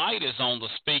Dana White is on the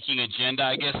speaking agenda.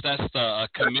 I guess that's the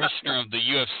commissioner of the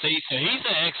UFC. So he's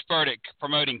an expert at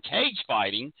promoting cage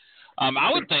fighting.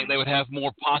 I would think they would have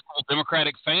more possible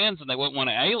Democratic fans and they wouldn't want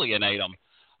to alienate them.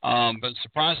 But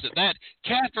surprised at that.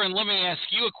 Catherine, let me ask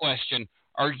you a question.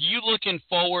 Are you looking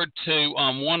forward to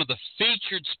one of the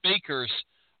featured speakers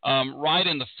right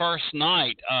in the first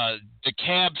night,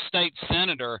 DeKalb State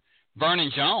Senator Vernon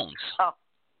Jones?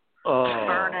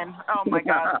 Vernon. Oh, my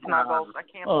God, Snuggles. I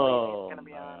can't believe he's going to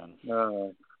be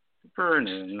on.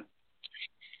 Vernon.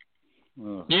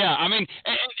 Yeah, I mean,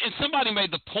 and somebody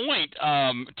made the point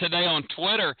today on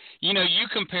Twitter, you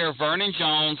compare Vernon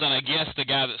Jones and I guess the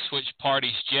guy that switched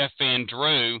parties, Jeff Van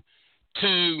Drew,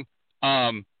 to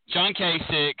John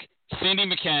Kasich, Cindy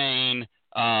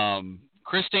McCain,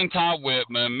 Christine Todd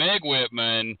Whitman, Meg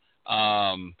Whitman,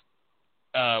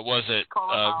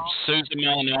 Susan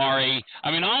Molinari?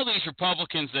 I mean, all these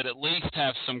Republicans that at least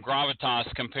have some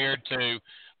gravitas compared to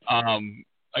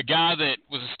a guy that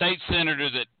was a state senator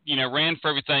that, ran for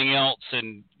everything else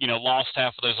and, lost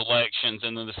half of those elections,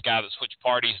 and then this guy that switched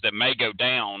parties that may go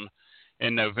down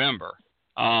in November.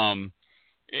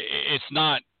 It's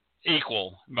not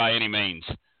equal by any means.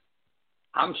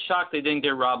 I'm shocked they didn't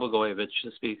get Rob Blagojevich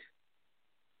to speak.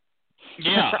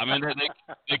 Yeah, I mean,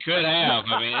 they could have.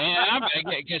 I mean,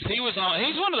 because he's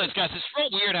one of those guys. It's real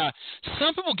weird how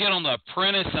some people get on The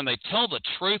Apprentice and they tell the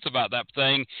truth about that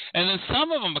thing, and then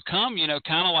some of them become,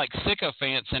 kind of like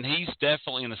sycophants, and he's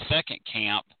definitely in the second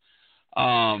camp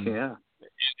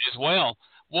as well.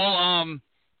 Well,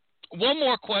 one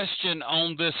more question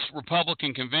on this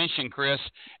Republican convention, Chris,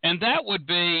 and that would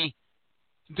be,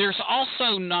 there's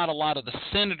also not a lot of the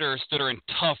senators that are in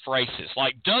tough races.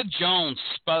 Like Doug Jones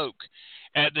spoke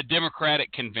at the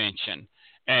Democratic convention,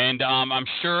 and I'm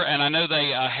sure, and I know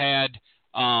they had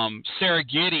Sarah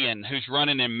Gideon, who's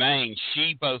running in Maine.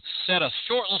 She both said a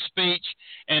short little speech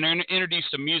and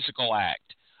introduced a musical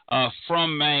act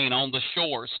from Maine on the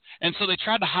shores. And so they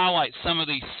tried to highlight some of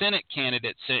these Senate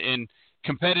candidates in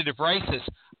competitive races.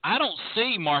 I don't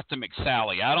see Martha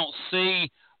McSally. I don't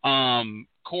see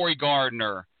Cory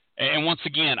Gardner. And once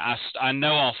again, I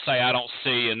know I'll say I don't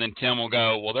see, and then Tim will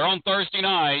go, well, they're on Thursday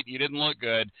night. You didn't look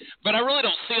good. But I really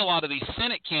don't see a lot of these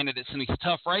Senate candidates in these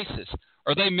tough races.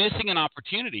 Are they missing an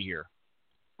opportunity here?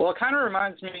 Well, it kind of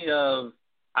reminds me of,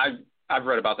 I've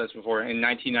read about this before, in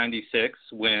 1996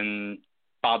 when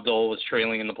Bob Dole was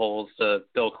trailing in the polls to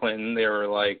Bill Clinton. They were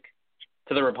like,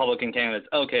 to the Republican candidates,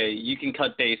 okay, you can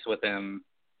cut base with him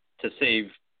to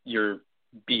save your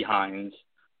behinds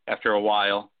after a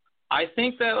while. I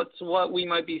think that's what we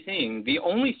might be seeing. The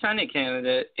only Senate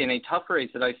candidate in a tough race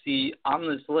that I see on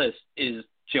this list is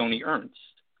Joni Ernst.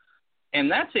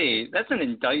 And that's an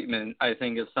indictment, I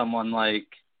think, of someone like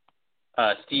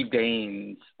Steve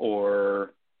Daines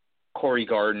or Cory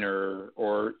Gardner,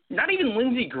 or not even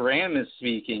Lindsey Graham is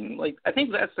speaking. Like, I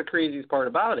think that's the craziest part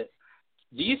about it.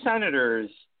 These senators,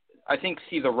 I think,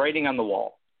 see the writing on the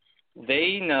wall.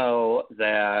 They know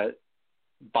that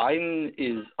Biden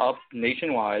is up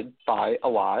nationwide by a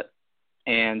lot,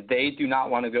 and they do not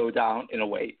want to go down in a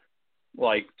wave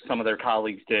like some of their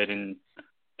colleagues did in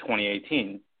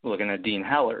 2018, looking at Dean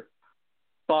Heller.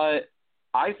 But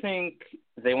I think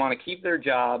they want to keep their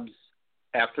jobs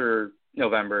after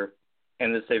November,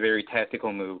 and it's a very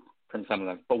tactical move from some of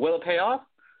them. But will it pay off?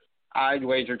 I'd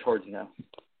wager towards no.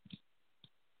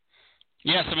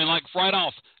 Yes, I mean, like right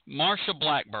off, Marsha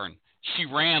Blackburn. She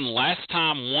ran last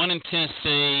time, won in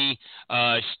Tennessee.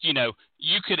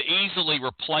 You could easily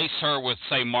replace her with,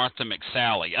 say, Martha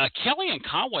McSally. Kellyanne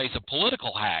Conway is a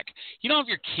political hack. You don't have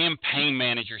your campaign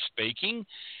manager speaking.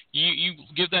 You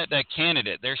give that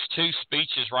candidate. There's two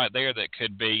speeches right there that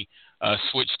could be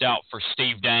switched out for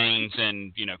Steve Daines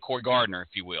and, Cory Gardner,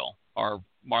 if you will, or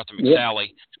Martha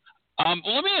McSally.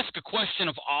 Well, let me ask a question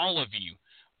of all of you.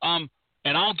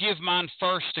 And I'll give mine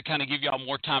first to kind of give y'all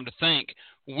more time to think.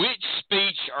 Which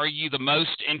speech are you the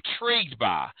most intrigued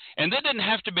by? And that doesn't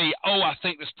have to be, I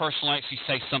think this person will actually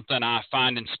say something I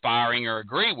find inspiring or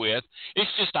agree with. It's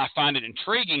just I find it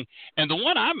intriguing. And the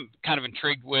one I'm kind of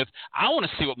intrigued with, I want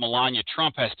to see what Melania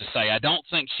Trump has to say. I don't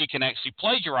think she can actually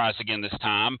plagiarize again this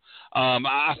time.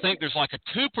 I think there's like a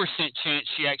 2% chance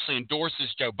she actually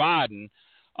endorses Joe Biden.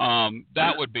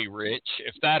 That would be rich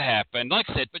if that happened. Like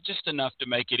I said, but just enough to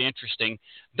make it interesting.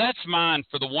 That's mine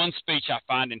for the one speech I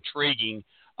find intriguing.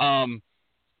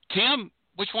 Tim,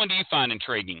 which one do you find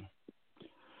intriguing?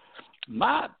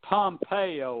 Mike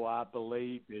Pompeo, I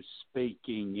believe, is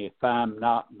speaking, if I'm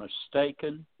not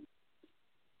mistaken.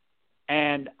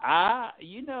 And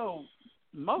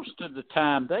most of the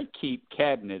time they keep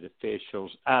cabinet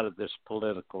officials out of this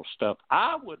political stuff.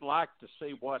 I would like to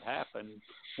see what happens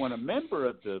when a member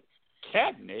of the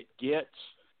cabinet gets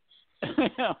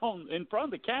in front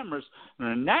of the cameras in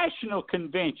a national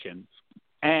convention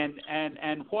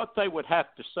and what they would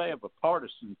have to say of a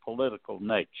partisan political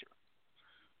nature.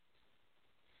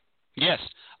 Yes.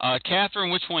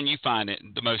 Catherine, which one you find it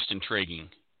the most intriguing?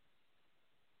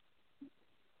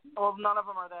 Well, none of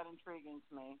them are that intriguing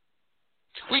to me.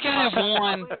 We can have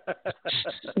one. I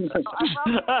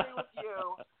probably agree with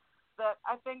you that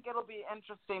I think it'll be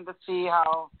interesting to see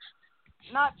how,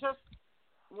 not just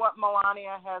what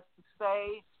Melania has to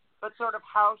say, but sort of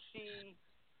how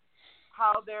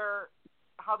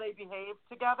they behave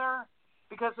together,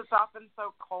 because it's often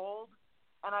so cold.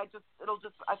 And I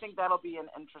think that'll be an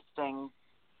interesting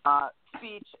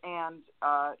speech. And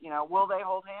will they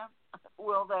hold hands?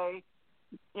 Will they?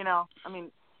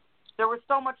 There was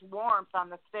so much warmth on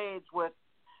the stage with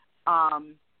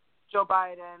Joe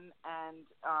Biden and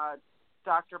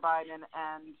Dr. Biden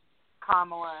and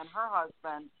Kamala and her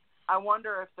husband. I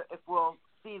wonder if we'll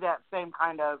see that same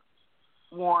kind of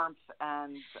warmth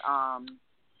and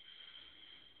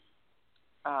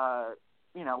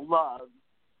love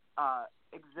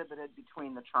exhibited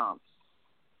between the Trumps.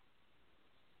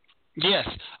 Yes,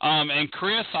 and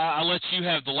Chris, I'll let you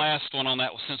have the last one on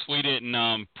that since we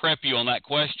didn't prep you on that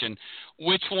question.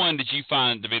 Which one did you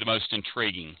find to be the most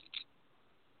intriguing?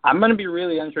 I'm going to be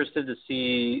really interested to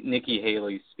see Nikki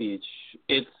Haley's speech.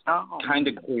 It's kind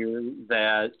of clear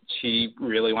that she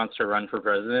really wants to run for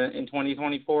president in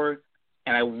 2024,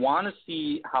 and I want to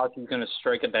see how she's going to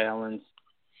strike a balance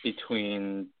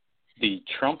between the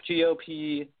Trump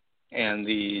GOP and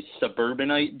the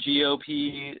suburbanite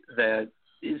GOP that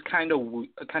is kind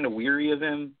of weary of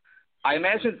him. I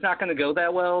imagine it's not going to go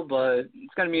that well, but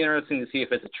it's going to be interesting to see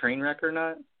if it's a train wreck or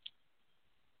not.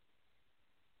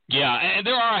 Yeah, and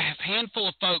there are a handful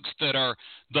of folks that are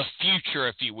the future,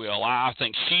 if you will. I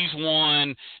think she's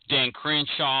one, Dan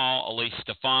Crenshaw, Elise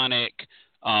Stefanik,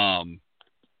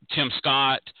 Tim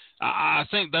Scott. I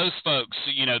think those folks,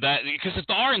 that because if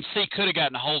the RNC could have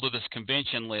gotten a hold of this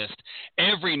convention list,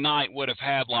 every night would have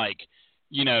had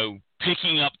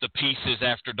picking up the pieces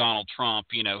after Donald Trump.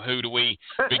 Who do we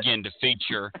begin to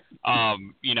feature? I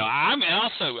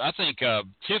think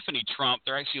Tiffany Trump,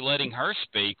 they're actually letting her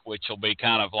speak, which will be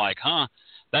kind of like,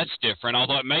 that's different.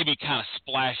 Although it may be kind of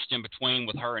splashed in between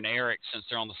with her and Eric since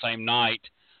they're on the same night.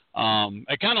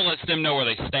 It kind of lets them know where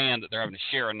they stand, that they're having to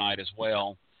share a night as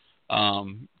well.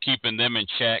 Keeping them in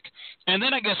check. And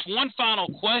then I guess one final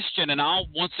question, and I'll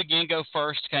once again go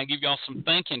first to kind of give y'all some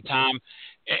thinking time,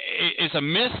 is a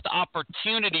missed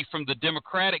opportunity from the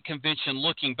Democratic convention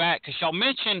looking back, because y'all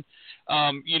mentioned,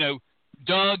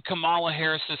 Doug, Kamala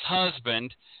Harris's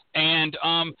husband, and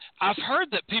I've heard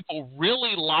that people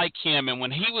really like him, and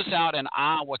when he was out in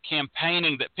Iowa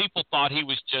campaigning, that people thought he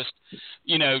was just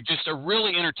a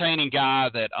really entertaining guy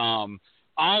that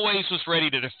always was ready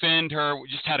to defend her,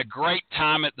 just had a great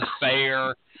time at the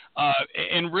fair,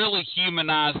 and really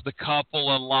humanized the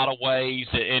couple in a lot of ways,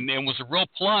 and was a real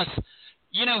plus.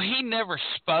 He never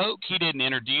spoke. He didn't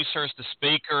introduce her as the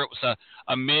speaker. It was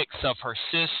a mix of her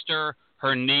sister,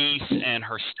 her niece, and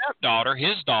her stepdaughter,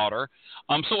 his daughter.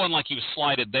 So it wasn't like he was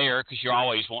slighted there, because you're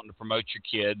always wanting to promote your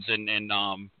kids, and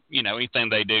anything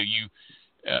they do, you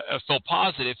feel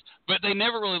positive, but they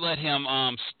never really let him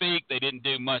speak. They didn't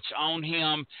do much on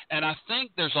him, and I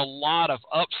think there's a lot of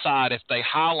upside if they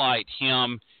highlight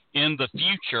him in the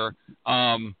future.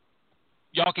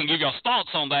 Y'all can give y'all thoughts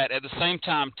on that. At the same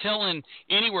time, telling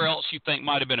anywhere else you think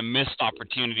might have been a missed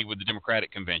opportunity with the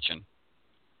Democratic convention.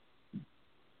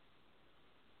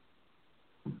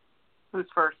 Who's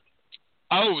first?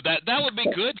 Oh, that would be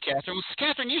good, Catherine.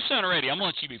 Catherine, you sound ready. I'm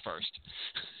going to let you be first.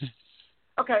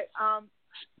 Okay.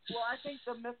 Well, I think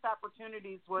the missed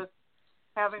opportunities was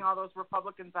having all those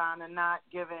Republicans on and not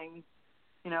giving,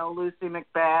 Lucy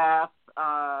McBath,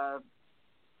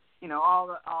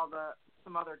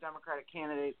 some other Democratic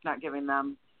candidates, not giving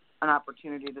them an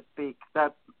opportunity to speak.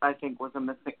 That, I think, was a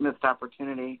missed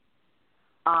opportunity.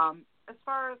 As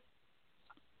far as,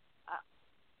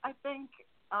 I think,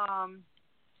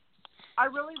 I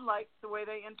really liked the way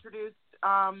they introduced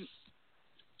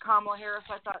Kamala Harris.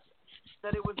 I thought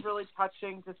that it was really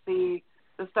touching to see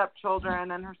the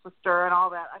stepchildren and her sister and all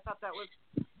that. I thought that was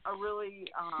a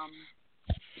really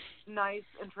nice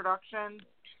introduction.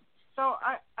 So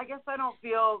I guess I don't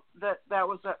feel that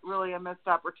was really a missed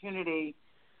opportunity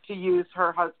to use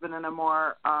her husband in a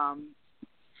more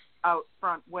out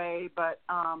front way. But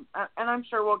and I'm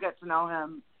sure we'll get to know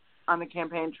him on the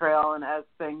campaign trail, and as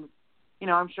things,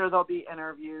 I'm sure there'll be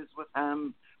interviews with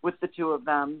him with the two of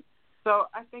them. So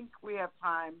I think we have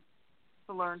time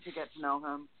to learn to get to know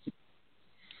him.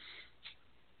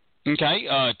 Okay,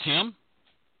 Tim?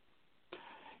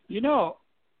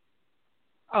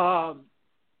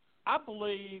 I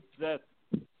believe that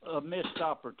a missed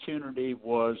opportunity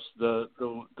was the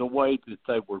way that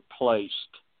they were placed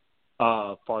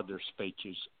for their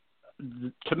speeches.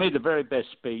 To me, the very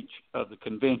best speech of the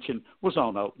convention was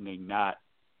on opening night,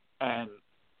 and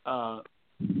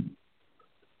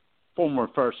former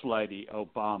First Lady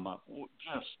Obama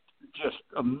just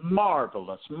a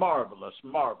marvelous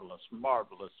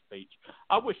speech.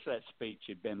 I wish that speech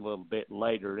had been a little bit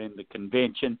later in the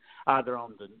convention, either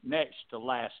on the next to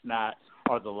last night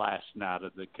or the last night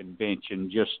of the convention,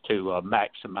 just to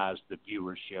maximize the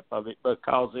viewership of it,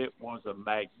 because it was a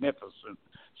magnificent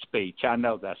speech. I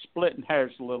know that's splitting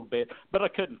hairs a little bit, but I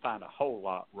couldn't find a whole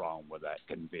lot wrong with that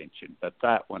convention. But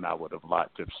that one I would have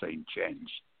liked to have seen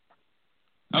changed.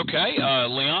 Okay,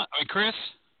 Chris?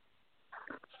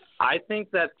 I think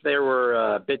that there were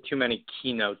a bit too many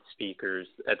keynote speakers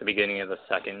at the beginning of the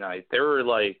second night. There were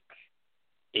like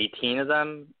 18 of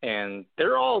them, and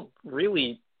they're all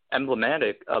really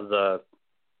emblematic of the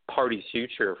party's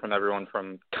future, from everyone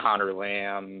from Connor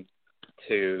Lamb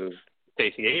to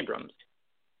Stacey Abrams.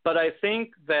 But I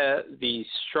think that the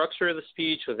structure of the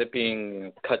speech, with it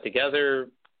being cut together,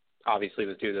 obviously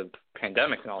was due to the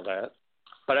pandemic and all that.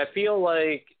 But I feel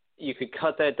like you could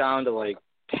cut that down to like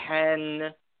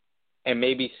 10 and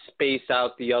maybe space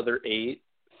out the other 8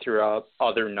 throughout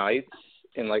other nights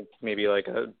in like maybe like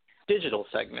a digital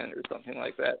segment or something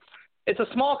like that. It's a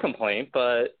small complaint,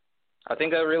 but I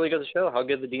think that really goes to show how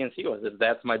good the DNC was.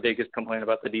 That's my biggest complaint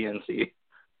about the DNC.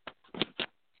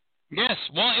 Yes,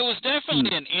 well, it was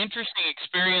definitely an interesting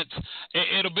experience.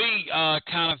 It'll be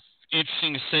kind of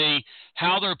interesting to see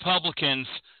how the Republicans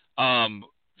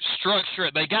structure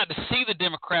it. They got to see the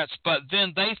Democrats, but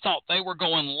then they thought they were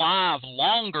going live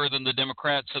longer than the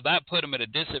Democrats, so that put them at a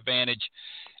disadvantage.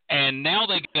 And now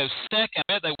they go second.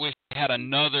 I bet they wish they had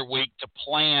another week to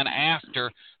plan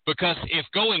after, because if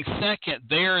going second,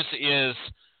 theirs is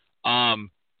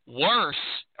worse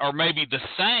or maybe the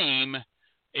same,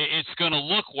 it's going to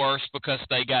look worse because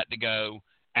they got to go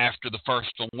after the first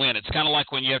one win. It's kind of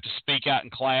like when you have to speak out in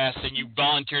class and you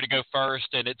volunteer to go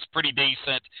first and it's pretty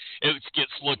decent. It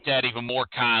gets looked at even more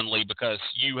kindly because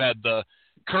you had the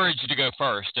courage to go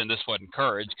first, and this wasn't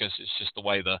courage because it's just the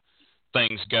way the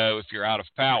things go if you're out of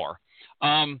power.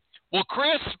 Well,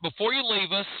 Chris, before you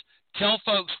leave us, tell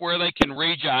folks where they can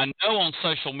reach you. I know on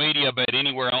social media, but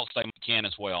anywhere else they can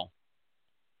as well.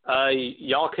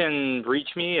 Y'all can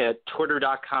reach me at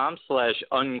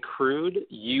twitter.com/uncrewed,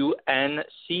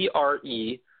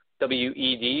 UNCREWED.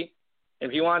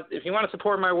 If you want to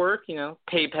support my work,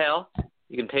 PayPal.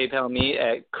 You can PayPal me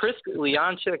at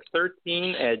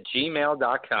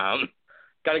chrisleonchik13@gmail.com.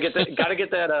 Gotta get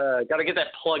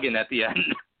that plug in at the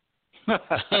end.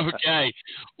 Okay.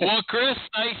 Well, Chris,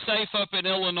 stay safe up in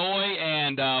Illinois,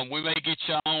 and we may get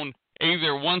you on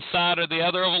either one side or the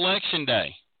other of Election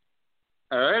Day.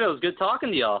 All right, it was good talking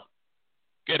to y'all.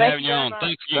 Good having you on.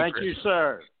 Thank you, Thank Chris. you,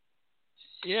 sir.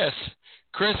 Yes,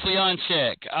 Chris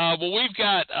Leonchik. Well, we've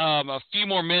got a few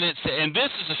more minutes, and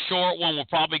this is a short one. We'll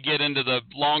probably get into the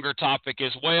longer topic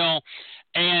as well.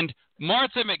 And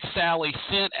Martha McSally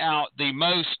sent out the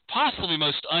possibly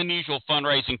most unusual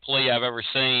fundraising plea I've ever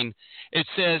seen. It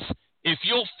says, if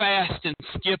you'll fast and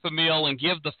skip a meal and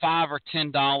give the $5 or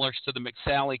 $10 to the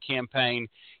McSally campaign,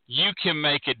 you can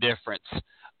make a difference.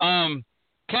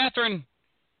 Catherine,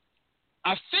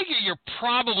 I figure you're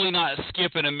probably not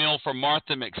skipping a meal for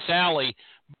Martha McSally,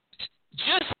 but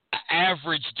just an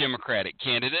average Democratic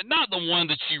candidate, not the one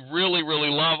that you really, really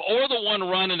love or the one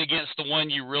running against the one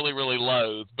you really, really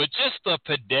loathe, but just the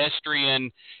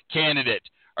pedestrian candidate.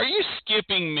 Are you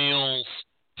skipping meals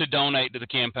to donate to the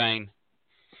campaign?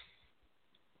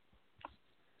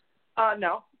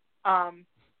 No. I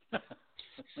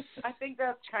think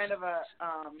that's kind of a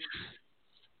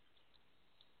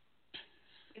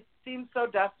it seems so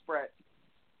desperate.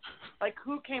 Like,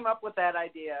 who came up with that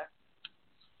idea?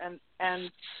 And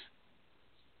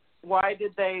why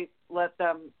did they let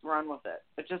them run with it?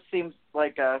 It just seems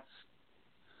like a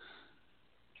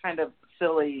kind of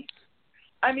silly.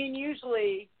 I mean,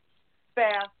 usually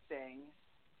fasting,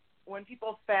 when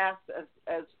people fast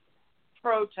as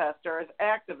protest or as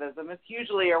activism, it's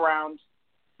usually around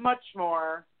much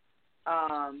more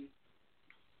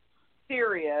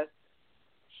serious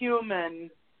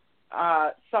human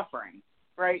suffering,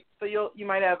 right? So you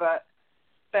might have a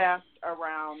fast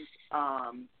around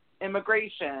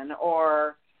immigration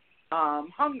or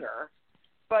hunger,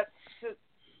 but to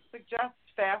suggest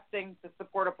fasting to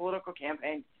support a political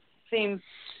campaign seems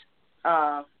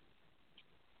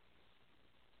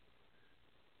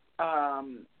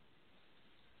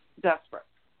desperate.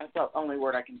 That's the only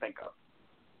word I can think of.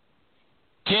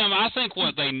 Tim, I think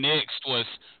what they nixed was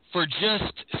for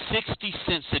just 60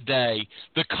 cents a day,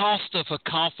 the cost of a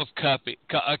cup of coffee,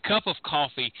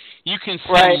 you can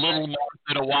send Little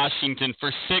Martha to Washington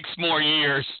for 6 more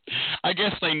years. I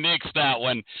guess they nixed that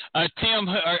one. Tim,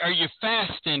 are you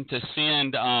fasting to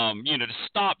send, to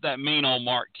stop that mean old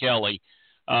Mark Kelly,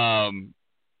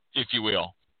 if you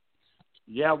will?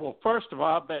 Yeah, well, first of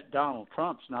all, I bet Donald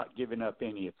Trump's not giving up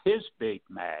any of his Big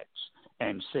Macs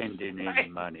and sending any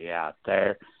money out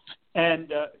there.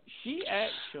 And she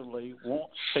actually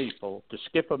wants people to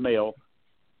skip a meal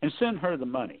and send her the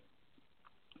money.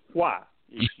 Why?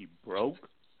 Is she broke?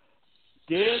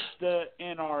 Did the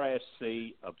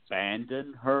NRSC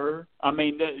abandon her? I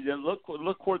mean,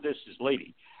 look where this is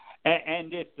leading.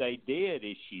 And if they did,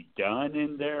 is she done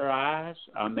in their eyes?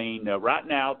 I mean, right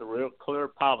now, the Real Clear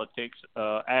Politics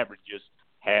averages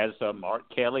has Mark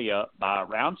Kelly up by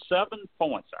around 7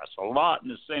 points. That's a lot in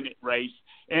the Senate race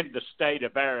in the state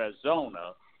of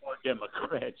Arizona, where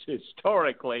Democrats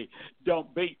historically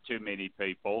don't beat too many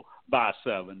people by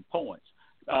 7 points,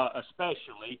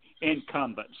 especially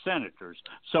incumbent senators.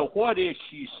 So what is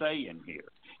she saying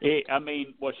here? I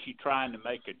mean, was she trying to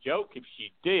make a joke? If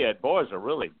she did, boy, it's a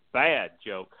really bad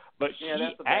joke. But she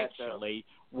actually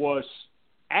was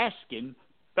asking,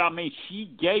 I mean, she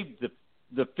gave the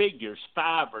figures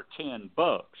 $5 or $10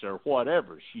 or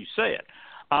whatever she said.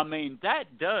 I mean,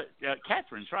 that does.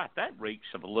 Catherine's right. That reeks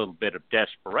of a little bit of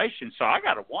desperation. So I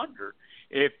got to wonder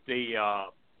if the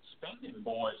spending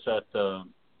boys at the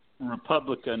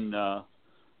Republican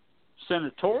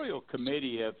Senatorial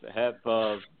Committee have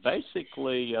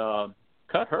basically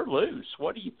cut her loose.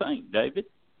 What do you think, David?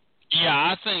 Yeah,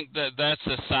 I think that's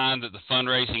a sign that the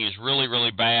fundraising is really,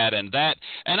 really bad, and I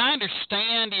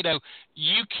understand.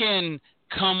 You can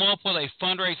come up with a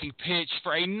fundraising pitch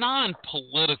for a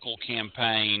non-political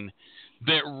campaign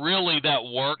that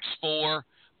works for,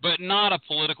 but not a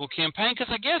political campaign. Because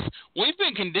I guess we've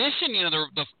been conditioned.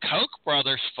 The Koch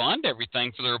brothers fund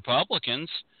everything for the Republicans.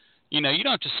 You don't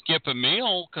have to skip a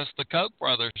meal because the Koch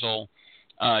brothers will,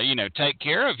 take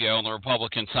care of you on the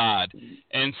Republican side.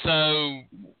 And so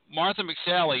Martha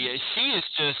McSally, she is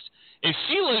just, if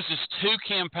she loses 2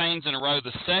 campaigns in a row,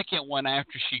 the second one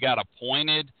after she got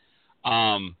appointed,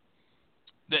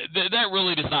 that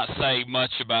really does not say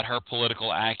much about her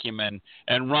political acumen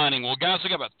and running. Well, guys, we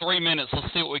got about 3 minutes.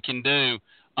 Let's see what we can do.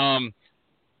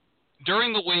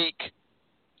 During the week,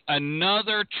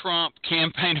 another Trump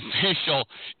campaign official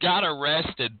got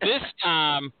arrested. This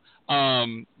time,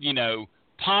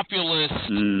 populist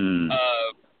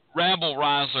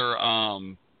rabble-rouser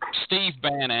Steve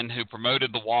Bannon, who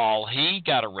promoted the wall, he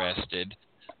got arrested.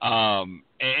 And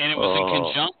it was in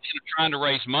conjunction of trying to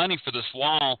raise money for this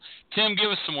wall. Tim,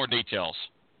 give us some more details.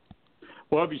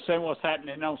 Well, have you seen what's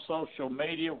happening on social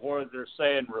media where they're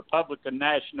saying Republican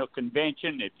National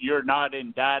Convention, if you're not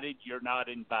indicted, you're not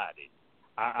invited?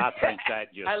 I think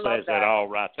that just says it all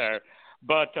right there.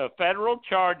 But federal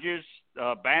charges,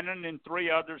 Bannon and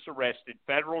 3 others arrested,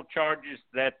 federal charges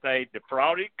that they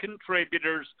defrauded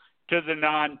contributors to the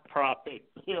nonprofit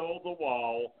Build the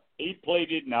Wall. He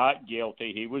pleaded not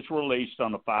guilty. He was released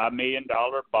on a $5 million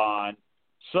bond.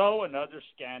 So another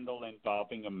scandal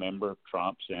involving a member of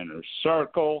Trump's inner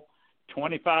circle.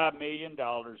 $25 million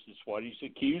is what he's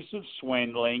accused of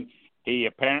swindling. He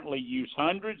apparently used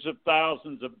hundreds of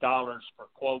thousands of dollars for,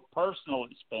 quote, personal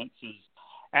expenses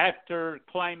after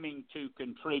claiming to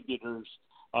contributors,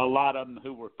 a lot of them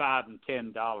who were $5 and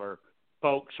 $10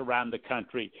 folks around the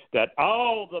country, that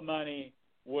all the money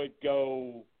would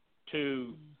go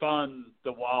to fund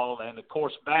the wall. And, of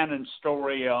course, Bannon's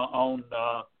story on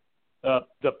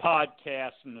the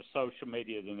podcast and the social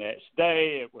media the next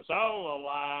day, it was all a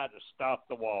lie to stop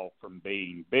the wall from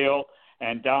being built.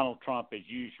 And Donald Trump, as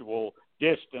usual,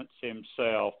 distanced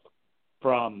himself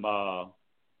from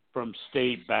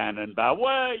Steve Bannon by,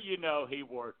 he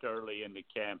worked early in the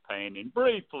campaign and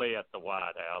briefly at the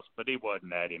White House, but he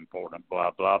wasn't that important,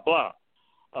 blah, blah, blah.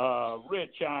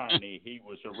 Rich irony, he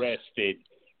was arrested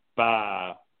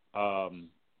by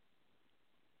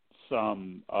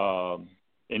some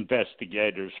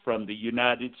investigators from the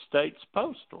United States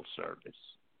Postal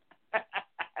Service.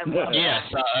 Yes.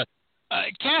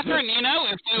 Catherine,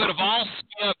 if we would have all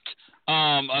skipped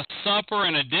a supper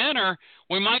and a dinner,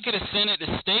 we might could have sent it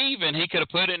to Steve, and he could have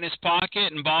put it in his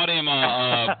pocket and bought him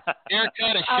a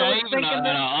haircut, a shave, and an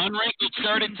unwrinkled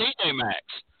shirt at TJ Maxx.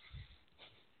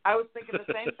 I was thinking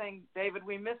the same thing, David.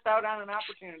 We missed out on an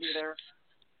opportunity there.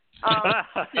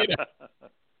 Yeah.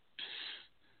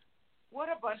 What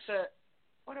a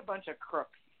bunch of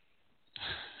crooks.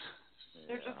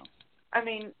 They're just,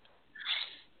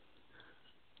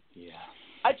 Yeah.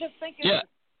 I just think it's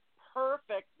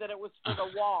perfect that it was for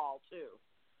the wall, too.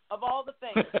 Of all the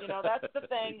things, that's the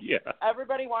thing. Yeah.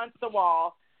 Everybody wants the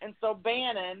wall, and so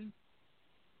Bannon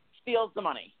steals the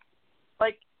money.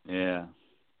 Yeah.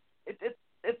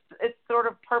 It's sort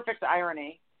of perfect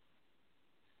irony.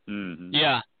 Mm-hmm.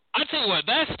 Yeah. I tell you what,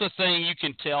 that's the thing you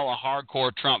can tell a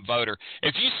hardcore Trump voter.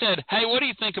 If you said, hey, what do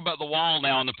you think about the wall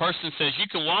now? And the person says, you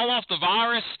can wall off the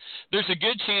virus, there's a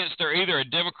good chance they're either a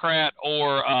Democrat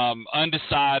or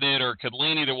undecided or could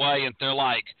lean either way. And they're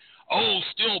like, oh,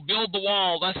 still build the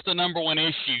wall. That's the number one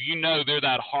issue. They're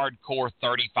that hardcore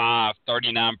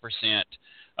 39%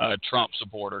 Trump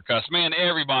supporter. Because, man,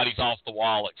 everybody's off the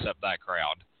wall except that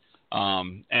crowd.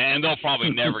 And they'll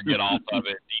probably never get off of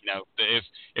it.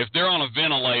 If they're on a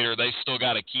ventilator, they still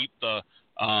got to keep the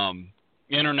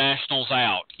internationals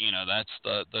out. That's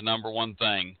the number one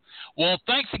thing. Well,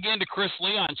 thanks again to Chris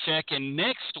Leonchik. And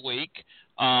next week,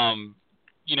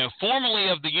 formerly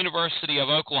of the University of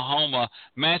Oklahoma,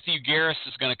 Matthew Garris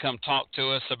is going to come talk to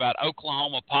us about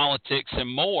Oklahoma politics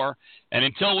and more. And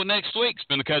until next week, it's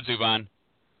been the Kudzu Vine.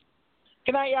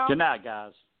 Good night, y'all. Good night,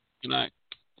 guys. Good night.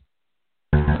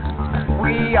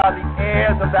 We are the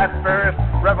heirs of that first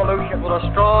revolution. Will a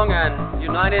strong and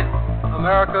united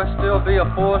America still be a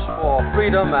force for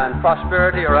freedom and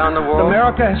prosperity around the world?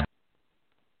 America has